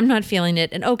it, or I'm not feeling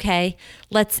it. And okay,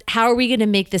 how are we going to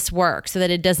make this work so that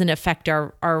it doesn't affect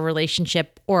our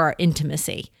relationship or our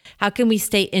intimacy? How can we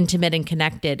stay intimate and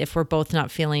connected if we're both not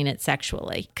feeling it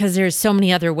sexually? Because there's so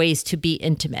many other ways to be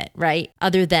intimate, right?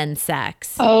 Other than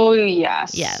sex. Oh,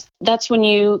 yes. Yeah. That's when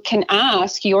you can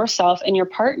ask yourself and your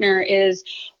partner is,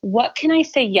 what can I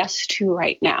say yes to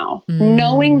right now?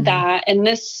 Knowing that, and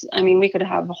this, I mean, we could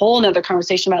have a whole nother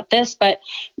conversation about this, but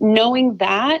knowing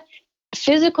that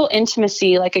physical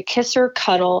intimacy, like a kiss or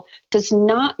cuddle, does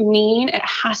not mean it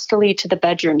has to lead to the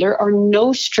bedroom. There are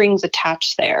no strings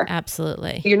attached there.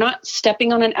 Absolutely. You're not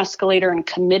stepping on an escalator and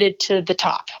committed to the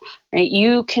top, right?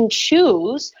 You can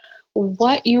choose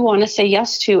what you want to say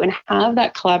yes to and have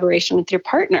that collaboration with your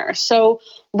partner. So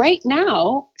right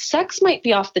now, sex might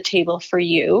be off the table for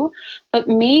you, but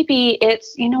maybe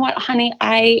it's, you know what, honey,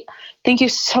 I thank you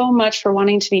so much for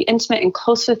wanting to be intimate and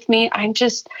close with me. I'm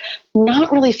just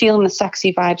not really feeling the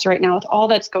sexy vibes right now with all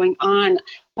that's going on.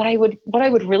 But what I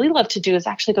would really love to do is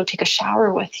actually go take a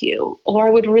shower with you. Or I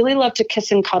would really love to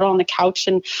kiss and cuddle on the couch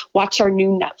and watch our new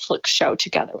Netflix show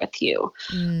together with you.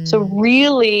 So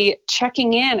really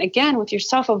checking in again with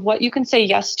yourself of what you can say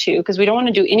yes to, because we don't want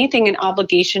to do anything in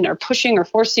obligation or pushing or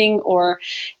forcing or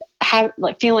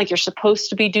feeling like you're supposed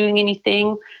to be doing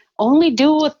anything. Only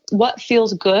do with what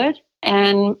feels good.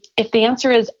 And if the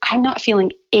answer is, I'm not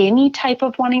feeling any type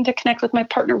of wanting to connect with my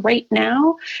partner right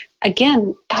now,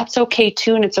 again, that's okay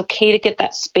too. And it's okay to get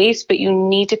that space, but you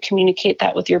need to communicate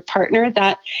that with your partner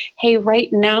that, hey,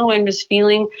 right now I'm just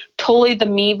feeling totally the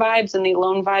me vibes and the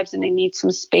alone vibes and I need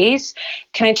some space.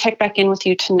 Can I check back in with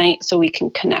you tonight so we can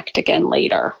connect again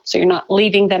later? So you're not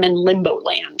leaving them in limbo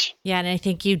land. Yeah. And I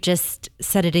think you just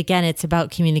said it again. It's about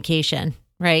communication,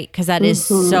 right? Because that is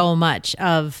so much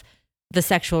of the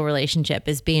sexual relationship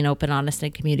is being open, honest,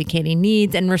 and communicating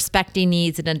needs and respecting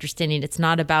needs and understanding it's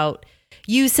not about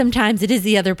you. Sometimes it is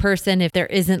the other person if there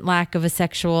isn't lack of a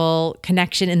sexual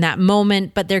connection in that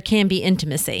moment, but there can be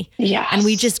intimacy. Yes. And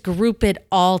we just group it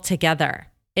all together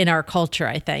in our culture,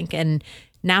 I think. And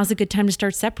now's a good time to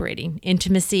start separating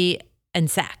intimacy and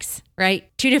sex, right?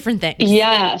 Two different things.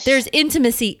 Yes. There's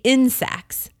intimacy in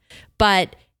sex,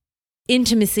 but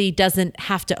intimacy doesn't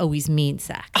have to always mean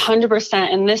sex. 100%.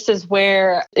 And this is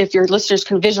where, if your listeners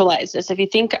can visualize this, if you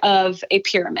think of a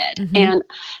pyramid, and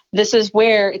this is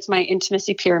where it's my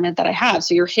intimacy pyramid that I have.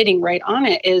 So you're hitting right on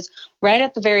it, is right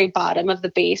at the very bottom of the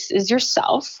base is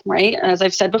yourself, right? And as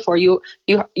I've said before, you're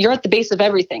at the base of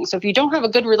everything. So if you don't have a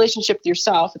good relationship with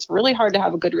yourself, it's really hard to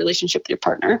have a good relationship with your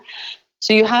partner.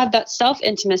 So you have that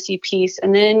self-intimacy piece,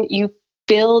 and then you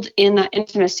build in that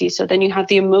intimacy. So then you have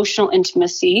the emotional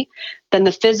intimacy, then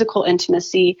the physical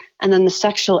intimacy, and then the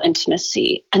sexual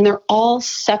intimacy. And they're all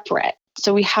separate.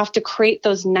 So we have to create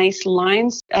those nice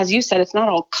lines. As you said, it's not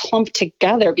all clumped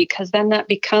together, because then that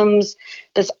becomes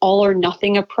this all or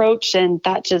nothing approach. And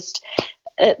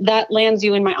that lands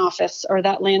you in my office, or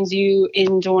that lands you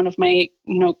into one of my,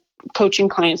 coaching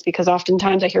clients, because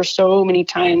oftentimes I hear so many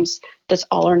times this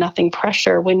all or nothing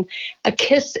pressure when a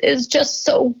kiss is just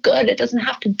so good. It doesn't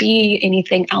have to be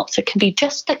anything else. It can be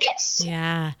just a kiss.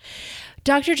 Yeah.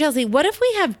 Dr. Chelsea, what if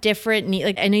we have different needs?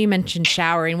 Like, I know you mentioned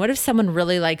showering. What if someone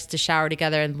really likes to shower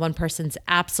together and one person's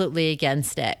absolutely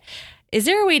against it? Is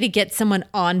there a way to get someone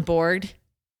on board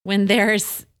when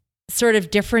there's sort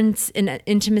of difference in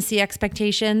intimacy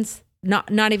expectations?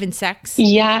 Not even sex?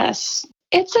 Yes.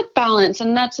 It's a balance,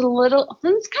 and that's kind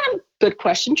of a good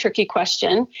question, tricky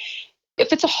question.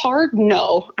 If it's a hard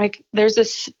no, there's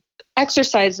this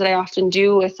exercise that I often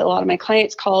do with a lot of my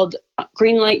clients called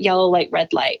green light, yellow light,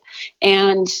 red light.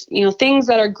 And, things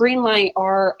that are green light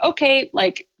are, okay,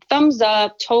 like thumbs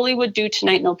up, totally would do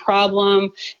tonight, no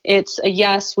problem. It's a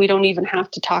yes, we don't even have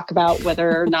to talk about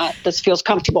whether or not this feels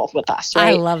comfortable with us,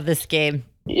 right? I love this game.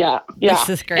 Yeah. This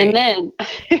is great. And then,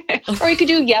 or you could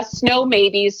do yes, no,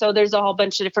 maybe. So there's a whole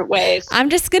bunch of different ways.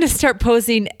 I'm just going to start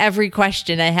posing every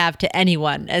question I have to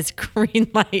anyone as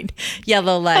green light,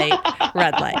 yellow light,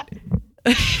 red light.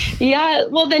 Yeah.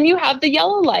 Well, then you have the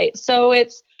yellow light. So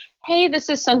it's, hey, this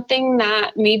is something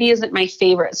that maybe isn't my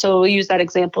favorite. So we'll use that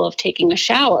example of taking a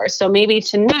shower. So maybe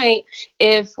tonight,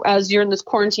 if as you're in this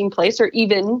quarantine place, or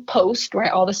even post,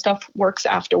 right, all the stuff works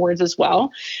afterwards as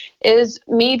well, is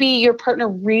maybe your partner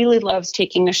really loves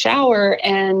taking a shower,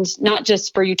 and not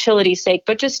just for utility's sake,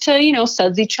 but just to,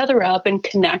 suds each other up and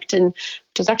connect, and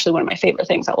which is actually one of my favorite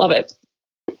things. I love it.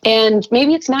 And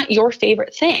maybe it's not your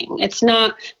favorite thing. It's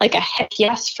not like a heck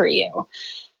yes for you.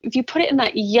 If you put it in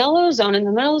that yellow zone, in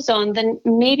the middle zone, then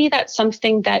maybe that's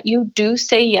something that you do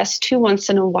say yes to once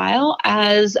in a while,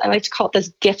 as I like to call it this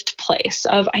gift place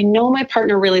of, I know my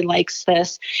partner really likes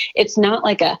this. It's not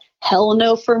like a hell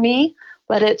no for me,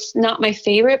 but it's not my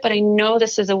favorite, but I know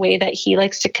this is a way that he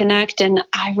likes to connect, and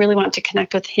I really want to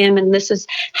connect with him. And this is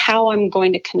how I'm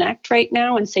going to connect right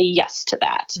now, and say yes to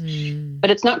that. But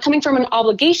it's not coming from an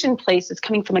obligation place. It's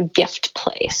coming from a gift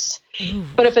place.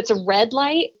 But if it's a red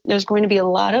light, there's going to be a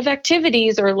lot of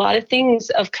activities or a lot of things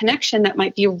of connection that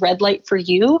might be a red light for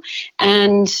you.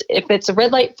 And if it's a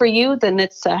red light for you, then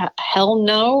it's a hell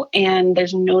no, and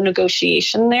there's no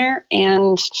negotiation there.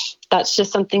 And that's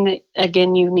just something that,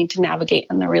 again, you need to navigate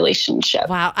in the relationship.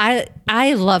 Wow.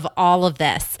 I love all of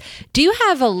this. Do you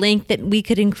have a link that we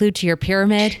could include to your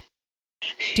pyramid?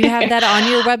 Do you have that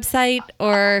on your website,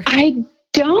 or?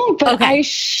 don't, but Okay. I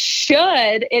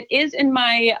should. It is in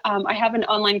my, I have an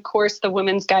online course, The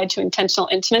Women's Guide to Intentional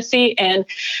Intimacy, and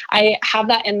I have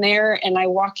that in there, and I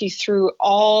walk you through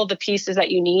all the pieces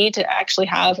that you need to actually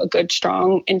have a good,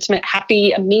 strong, intimate,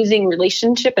 happy, amazing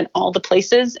relationship in all the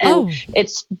places. And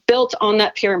it's built on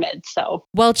that pyramid. So,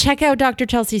 well, check out Dr.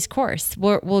 Chelsea's course.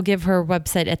 We'll give her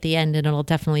website at the end, and it'll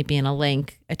definitely be in a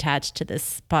link attached to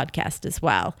this podcast as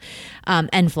well, and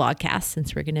vlogcast,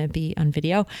 since we're going to be on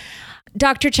video.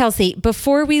 Dr. Chelsea,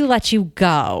 before we let you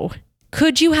go,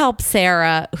 could you help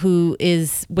Sarah, who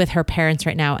is with her parents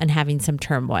right now and having some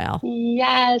turmoil?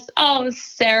 Yes. Oh,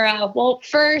 Sarah. Well,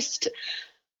 first,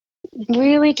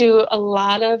 really do a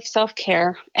lot of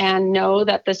self-care and know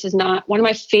that this is not one of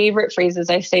my favorite phrases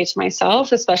I say to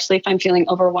myself, especially if I'm feeling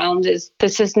overwhelmed, is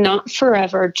this is not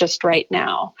forever, just right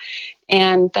now.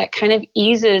 And that kind of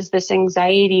eases this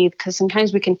anxiety, because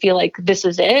sometimes we can feel like this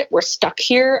is it, we're stuck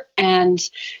here, and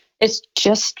it's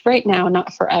just right now,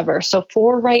 not forever. So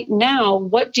for right now,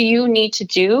 what do you need to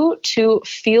do to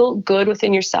feel good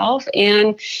within yourself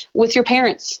and with your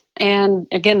parents? And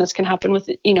again, this can happen with,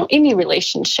 any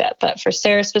relationship, but for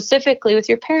Sarah specifically with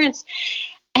your parents,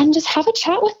 and just have a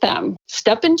chat with them.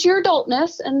 Step into your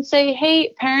adultness and say,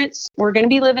 hey, parents, we're going to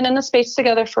be living in the space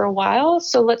together for a while.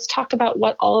 So let's talk about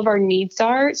what all of our needs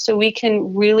are, so we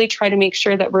can really try to make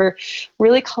sure that we're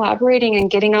really collaborating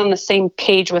and getting on the same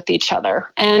page with each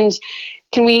other. And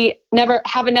can we never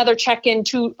have another check-in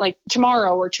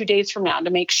tomorrow or 2 days from now to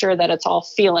make sure that it's all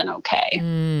feeling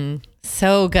okay?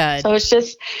 So good. So it's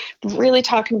just really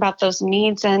talking about those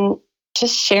needs and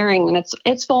just sharing. And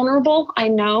it's vulnerable, I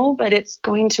know, but it's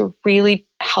going to really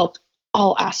help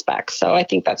all aspects. So I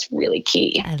think that's really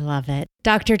key. I love it.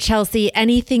 Dr. Chelsea,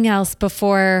 anything else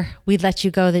before we let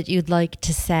you go that you'd like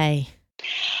to say?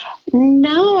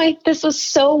 No, this was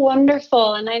so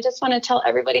wonderful. And I just want to tell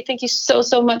everybody, thank you so,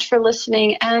 so much for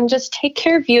listening, and just take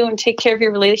care of you and take care of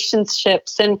your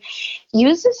relationships, and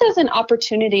use this as an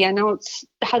opportunity. I know it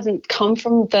hasn't come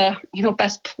from the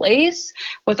best place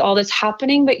with all this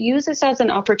happening, but use this as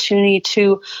an opportunity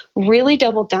to really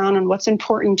double down on what's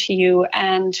important to you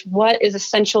and what is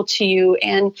essential to you,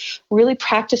 and really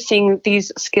practicing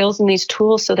these skills and these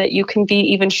tools so that you can be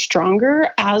even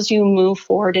stronger as you move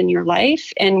forward in your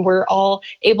life, and we're all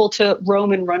able to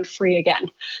roam and run free again.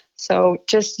 So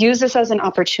just use this as an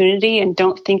opportunity, and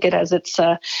don't think it as it's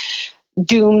a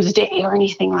doomsday or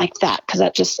anything like that, because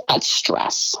that just adds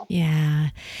stress. Yeah.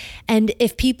 And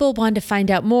if people want to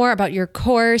find out more about your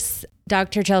course,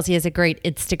 Dr. Chelsea has a great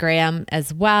Instagram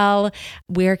as well.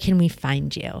 Where can we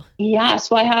find you? Yes.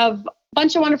 Well, I have a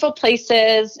bunch of wonderful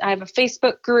places. I have a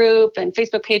Facebook group and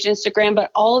Facebook page, Instagram,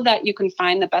 but all of that you can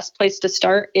find. The best place to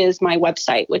start is my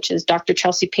website, which is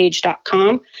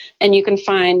drchelseapage.com. And you can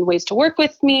find ways to work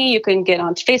with me. You can get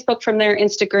onto Facebook from there,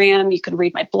 Instagram. You can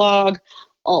read my blog.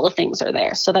 All the things are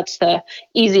there. So that's the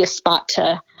easiest spot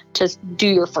to do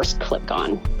your first click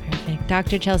on. Perfect.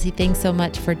 Dr. Chelsea, thanks so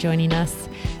much for joining us,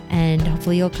 and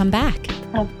hopefully you'll come back.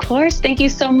 Of course. Thank you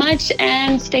so much,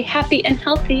 and stay happy and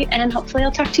healthy, and hopefully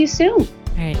I'll talk to you soon. All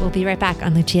right. We'll be right back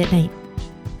on Lucia at Night.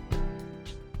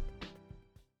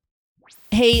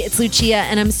 Hey, it's Lucia,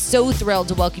 and I'm so thrilled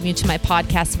to welcome you to my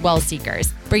podcast, Well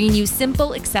Seekers, bringing you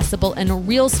simple, accessible, and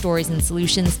real stories and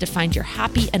solutions to find your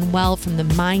happy and well from the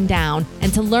mind down,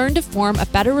 and to learn to form a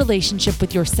better relationship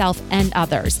with yourself and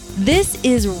others. This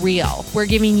is real. We're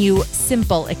giving you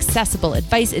simple, accessible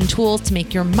advice and tools to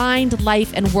make your mind,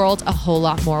 life, and world a whole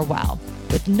lot more well,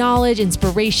 with knowledge,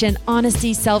 inspiration,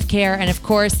 honesty, self-care, and of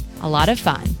course, a lot of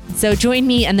fun. So join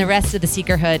me and the rest of the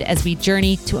Seekerhood as we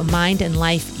journey to a mind and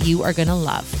life you are going to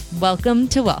love. Welcome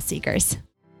to Well Seekers.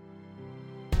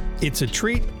 It's a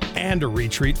treat and a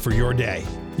retreat for your day.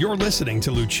 You're listening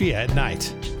to Lucia at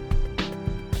Night.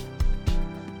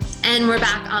 And we're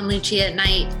back on Lucia at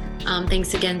Night.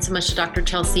 Thanks again so much to Dr.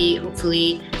 Chelsea.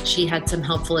 Hopefully she had some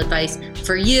helpful advice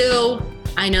for you.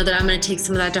 I know that I'm going to take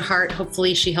some of that to heart.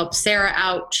 Hopefully she helps Sarah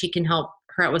out. She can help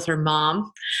her out with her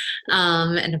mom,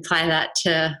 and apply that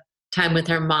to time with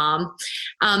her mom.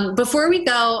 Before we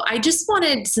go, I just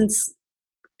wanted, since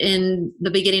in the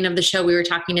beginning of the show, we were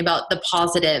talking about the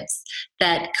positives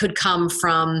that could come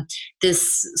from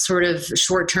this sort of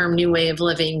short-term new way of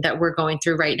living that we're going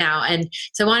through right now. And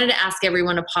so I wanted to ask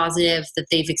everyone a positive that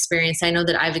they've experienced. I know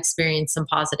that I've experienced some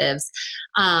positives.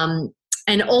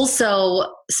 And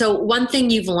also, so one thing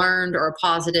you've learned or a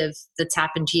positive that's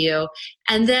happened to you.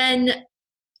 And then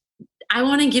I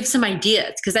want to give some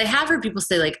ideas, because I have heard people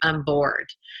say, like, I'm bored.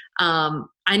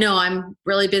 I know I'm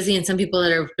really busy, and some people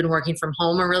that have been working from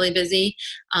home are really busy.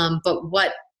 But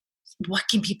what what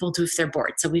can people do if they're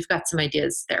bored? So we've got some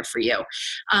ideas there for you.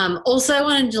 Also, I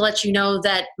wanted to let you know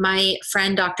that my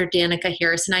friend, Dr. Danica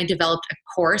Harris, and I developed a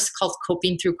course called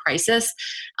Coping Through Crisis.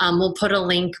 We'll put a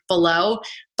link below,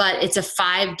 but it's a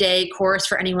 5-day course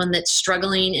for anyone that's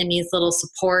struggling and needs a little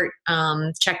support.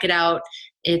 Check it out.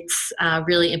 It's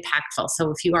really impactful.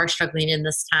 So if you are struggling in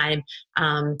this time,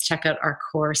 check out our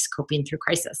course, Coping Through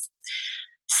Crisis.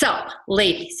 So,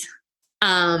 ladies,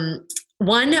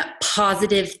 one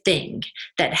positive thing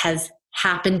that has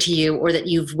happened to you or that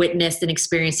you've witnessed and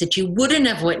experienced that you wouldn't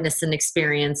have witnessed and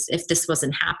experienced if this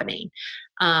wasn't happening.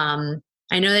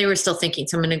 I know they were still thinking,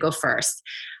 so I'm going to go first.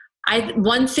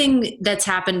 One thing that's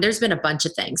happened, there's been a bunch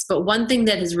of things, but one thing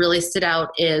that has really stood out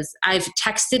is I've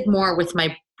texted more with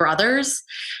my brothers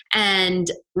and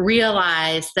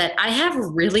realized that I have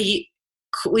really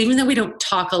cool, even though we don't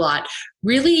talk a lot,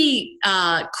 really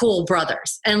cool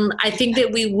brothers. And I think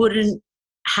that we wouldn't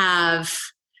have,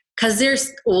 because they're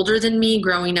older than me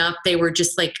growing up, they were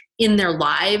just like in their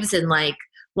lives, and like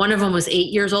one of them was 8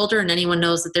 years older, and anyone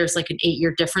knows that there's like an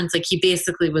 8-year difference. Like he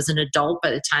basically was an adult by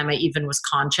the time I even was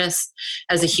conscious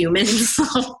as a human.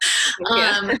 So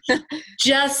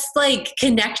just like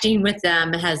connecting with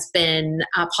them has been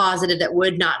a positive that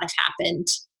would not have happened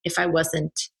if I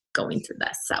wasn't going through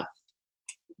this. So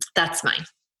that's mine.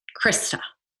 Krista.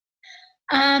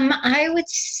 I would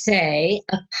say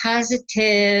a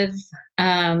positive,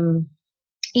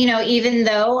 even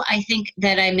though I think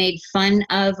that I made fun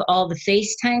of all the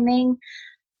FaceTiming,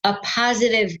 a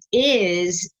positive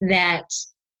is that,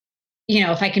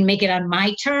 if I can make it on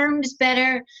my terms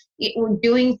better, we're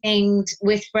doing things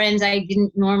with friends I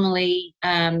didn't normally,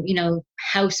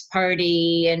 house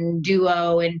party and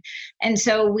duo. And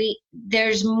so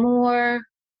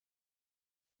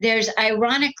there's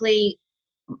ironically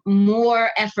more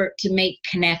effort to make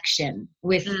connection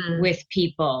with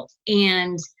people.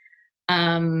 And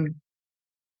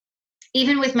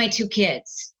even with my 2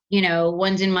 kids,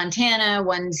 one's in Montana,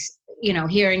 one's,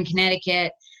 here in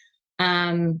Connecticut.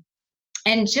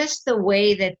 And just the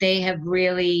way that they have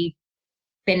really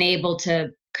been able to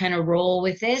kind of roll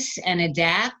with this and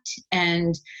adapt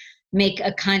and make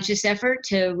a conscious effort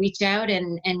to reach out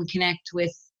and connect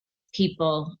with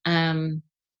people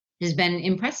has been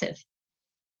impressive.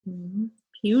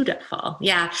 Beautiful.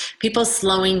 Yeah. People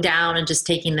slowing down and just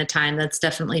taking the time. That's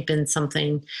definitely been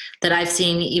something that I've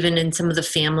seen even in some of the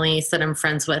families that I'm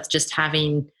friends with, just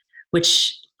having,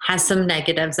 which has some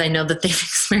negatives I know that they've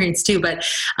experienced too, but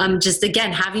just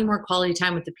again, having more quality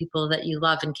time with the people that you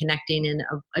love and connecting in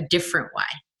a different way.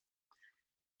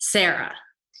 Sarah,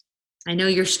 I know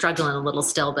you're struggling a little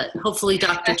still, but hopefully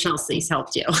Dr. Chelsea's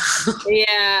helped you.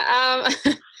 Yeah.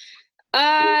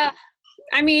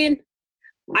 I mean,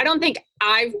 I don't think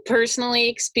I've personally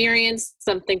experienced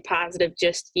something positive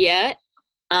just yet.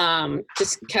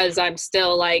 Just because I'm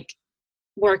still like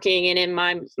working and in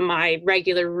my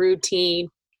regular routine.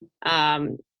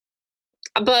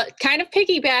 But kind of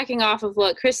piggybacking off of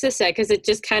what Krista said, because it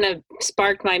just kind of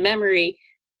sparked my memory.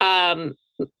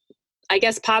 I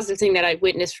guess positive thing that I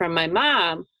witnessed from my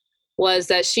mom was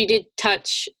that she did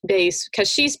touch base,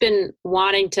 because she's been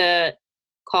wanting to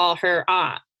call her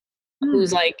aunt,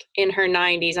 who's like in her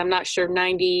 90s. I'm not sure,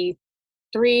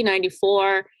 93,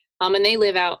 94. And they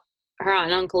live out, her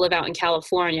aunt and uncle live out in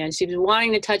California. And she's been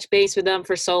wanting to touch base with them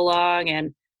for so long.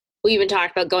 And we even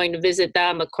talked about going to visit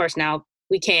them. Of course, now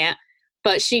we can't.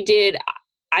 But she did,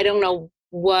 I don't know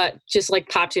what just like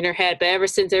popped in her head. But ever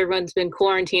since everyone's been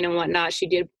quarantined and whatnot, she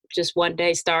did just one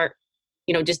day start,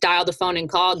 just dial the phone and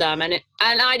call them. And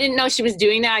I didn't know she was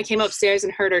doing that. I came upstairs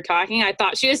and heard her talking. I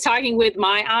thought she was talking with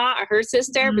my aunt or her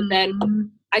sister, but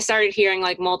then I started hearing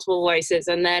like multiple voices.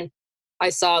 And then I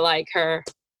saw like her,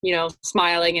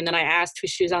 smiling. And then I asked who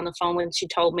she was on the phone with, and she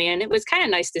told me. And it was kind of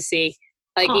nice to see,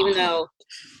 like, even though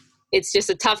it's just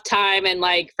a tough time, and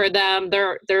like for them,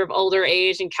 they're of older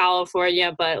age in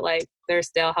California, but like they're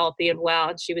still healthy and well.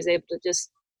 And she was able to just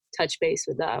touch base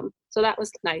with them. So that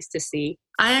was nice to see.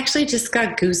 I actually just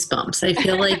got goosebumps. I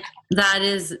feel like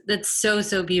that's so,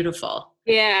 so beautiful.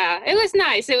 Yeah, it was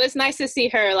nice. It was nice to see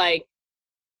her like,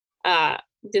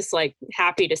 just like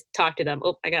happy to talk to them.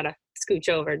 Oh, I gotta scooch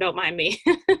over. Don't mind me.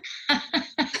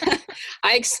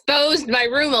 I exposed my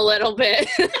room a little bit,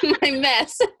 my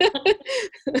mess.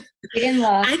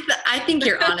 I think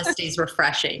your honesty is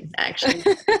refreshing, actually.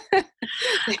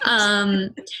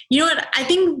 You know what? I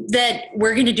think that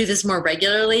we're going to do this more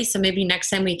regularly. So maybe next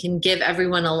time we can give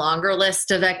everyone a longer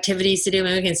list of activities to do.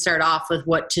 Maybe we can start off with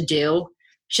what to do.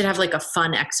 Should have like a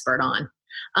fun expert on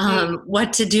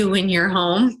what to do when you're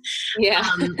home. Yeah.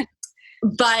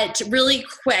 But really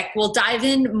quick, we'll dive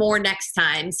in more next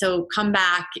time. So come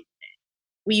back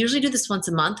we usually do this once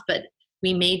a month, but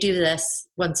we may do this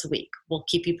once a week. We'll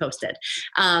keep you posted.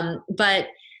 But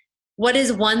what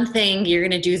is one thing you're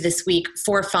going to do this week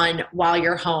for fun while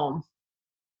you're home?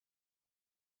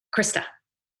 Krista.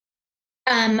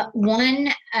 One,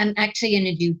 I'm actually going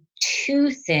to do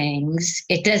two things.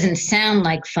 It doesn't sound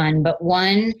like fun, but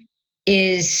one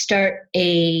is start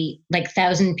a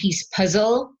 1,000-piece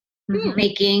puzzle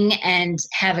making and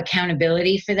have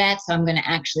accountability for that. So I'm going to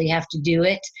actually have to do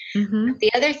it.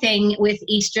 The other thing with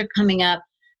Easter coming up,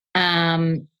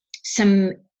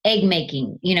 some egg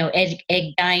making,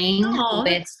 egg dyeing. Oh,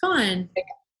 that's fun.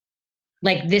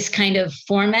 Like this kind of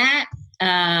format,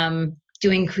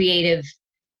 doing creative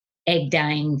egg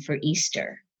dyeing for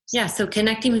Easter. Yeah, so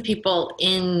connecting with people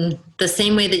in the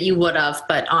same way that you would have,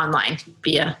 but online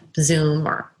via Zoom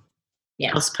or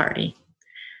house party.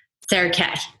 Sarah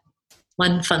Kay,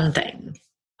 one fun thing.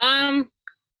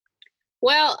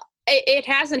 Well, it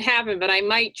hasn't happened, but I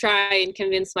might try and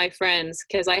convince my friends,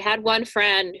 because I had one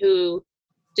friend who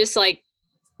just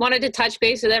wanted to touch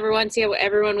base with everyone, see what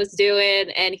everyone was doing,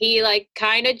 and he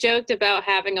kind of joked about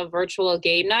having a virtual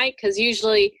game night, because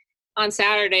usually on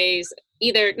Saturdays,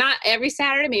 either not every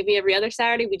Saturday, maybe every other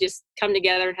Saturday, we just come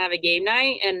together and have a game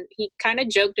night. And he kind of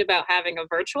joked about having a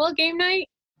virtual game night,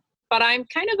 but I'm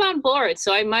kind of on board.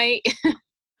 So I might,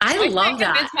 I love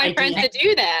that. Convince my friends to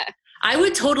do that. I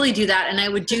would totally do that. And I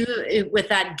would do it with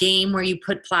that game where you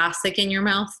put plastic in your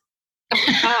mouth.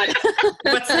 Oh, God.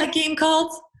 What's that game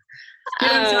called? You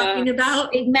know what I'm talking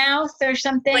about? Big Mouth or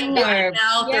something? I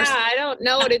don't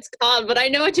know what it's called, but I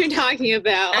know what you're talking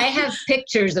about. I have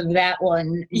pictures of that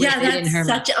one. Yeah, that's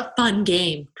such a fun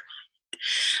game.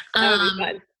 That would be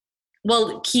fun.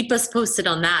 Well, keep us posted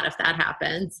on that if that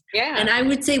happens. Yeah. And I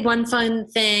would say one fun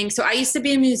thing. So I used to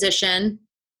be a musician,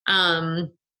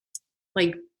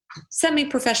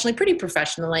 semi-professionally, pretty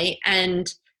professionally.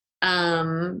 And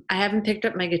I haven't picked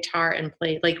up my guitar and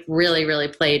played, really, really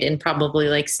played in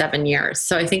probably 7 years.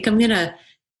 So I think I'm going to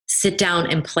sit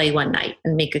down and play one night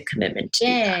and make a commitment to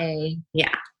Yay. that.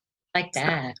 Yeah. Like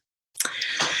that.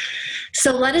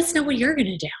 So let us know what you're going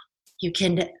to do. You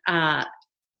can,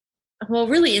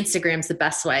 really Instagram's the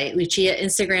best way. Lucia,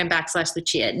 Instagram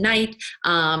 /Lucia at night.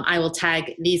 I will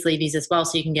tag these ladies as well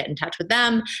so you can get in touch with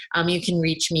them. You can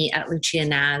reach me at Lucia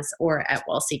Naz or at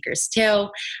Well Seekers too.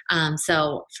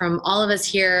 So from all of us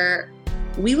here,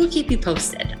 we will keep you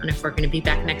posted on if we're going to be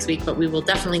back next week, but we will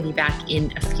definitely be back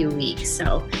in a few weeks.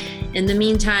 So in the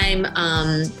meantime,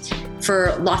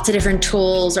 for lots of different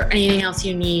tools or anything else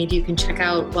you need, you can check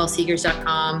out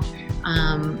wellseekers.com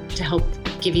to help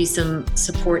give you some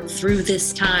support through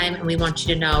this time. And we want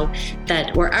you to know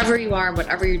that wherever you are,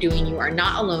 whatever you're doing, you are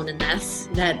not alone in this,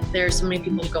 that there are so many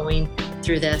people going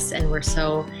through this. And we're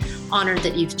so honored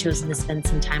that you've chosen to spend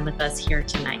some time with us here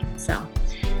tonight. So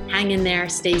hang in there,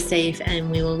 stay safe,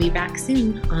 and we will be back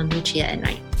soon on Lucia at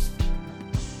Night.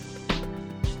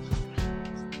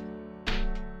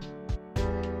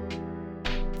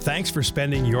 Thanks for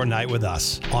spending your night with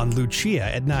us on Lucia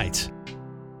at Night.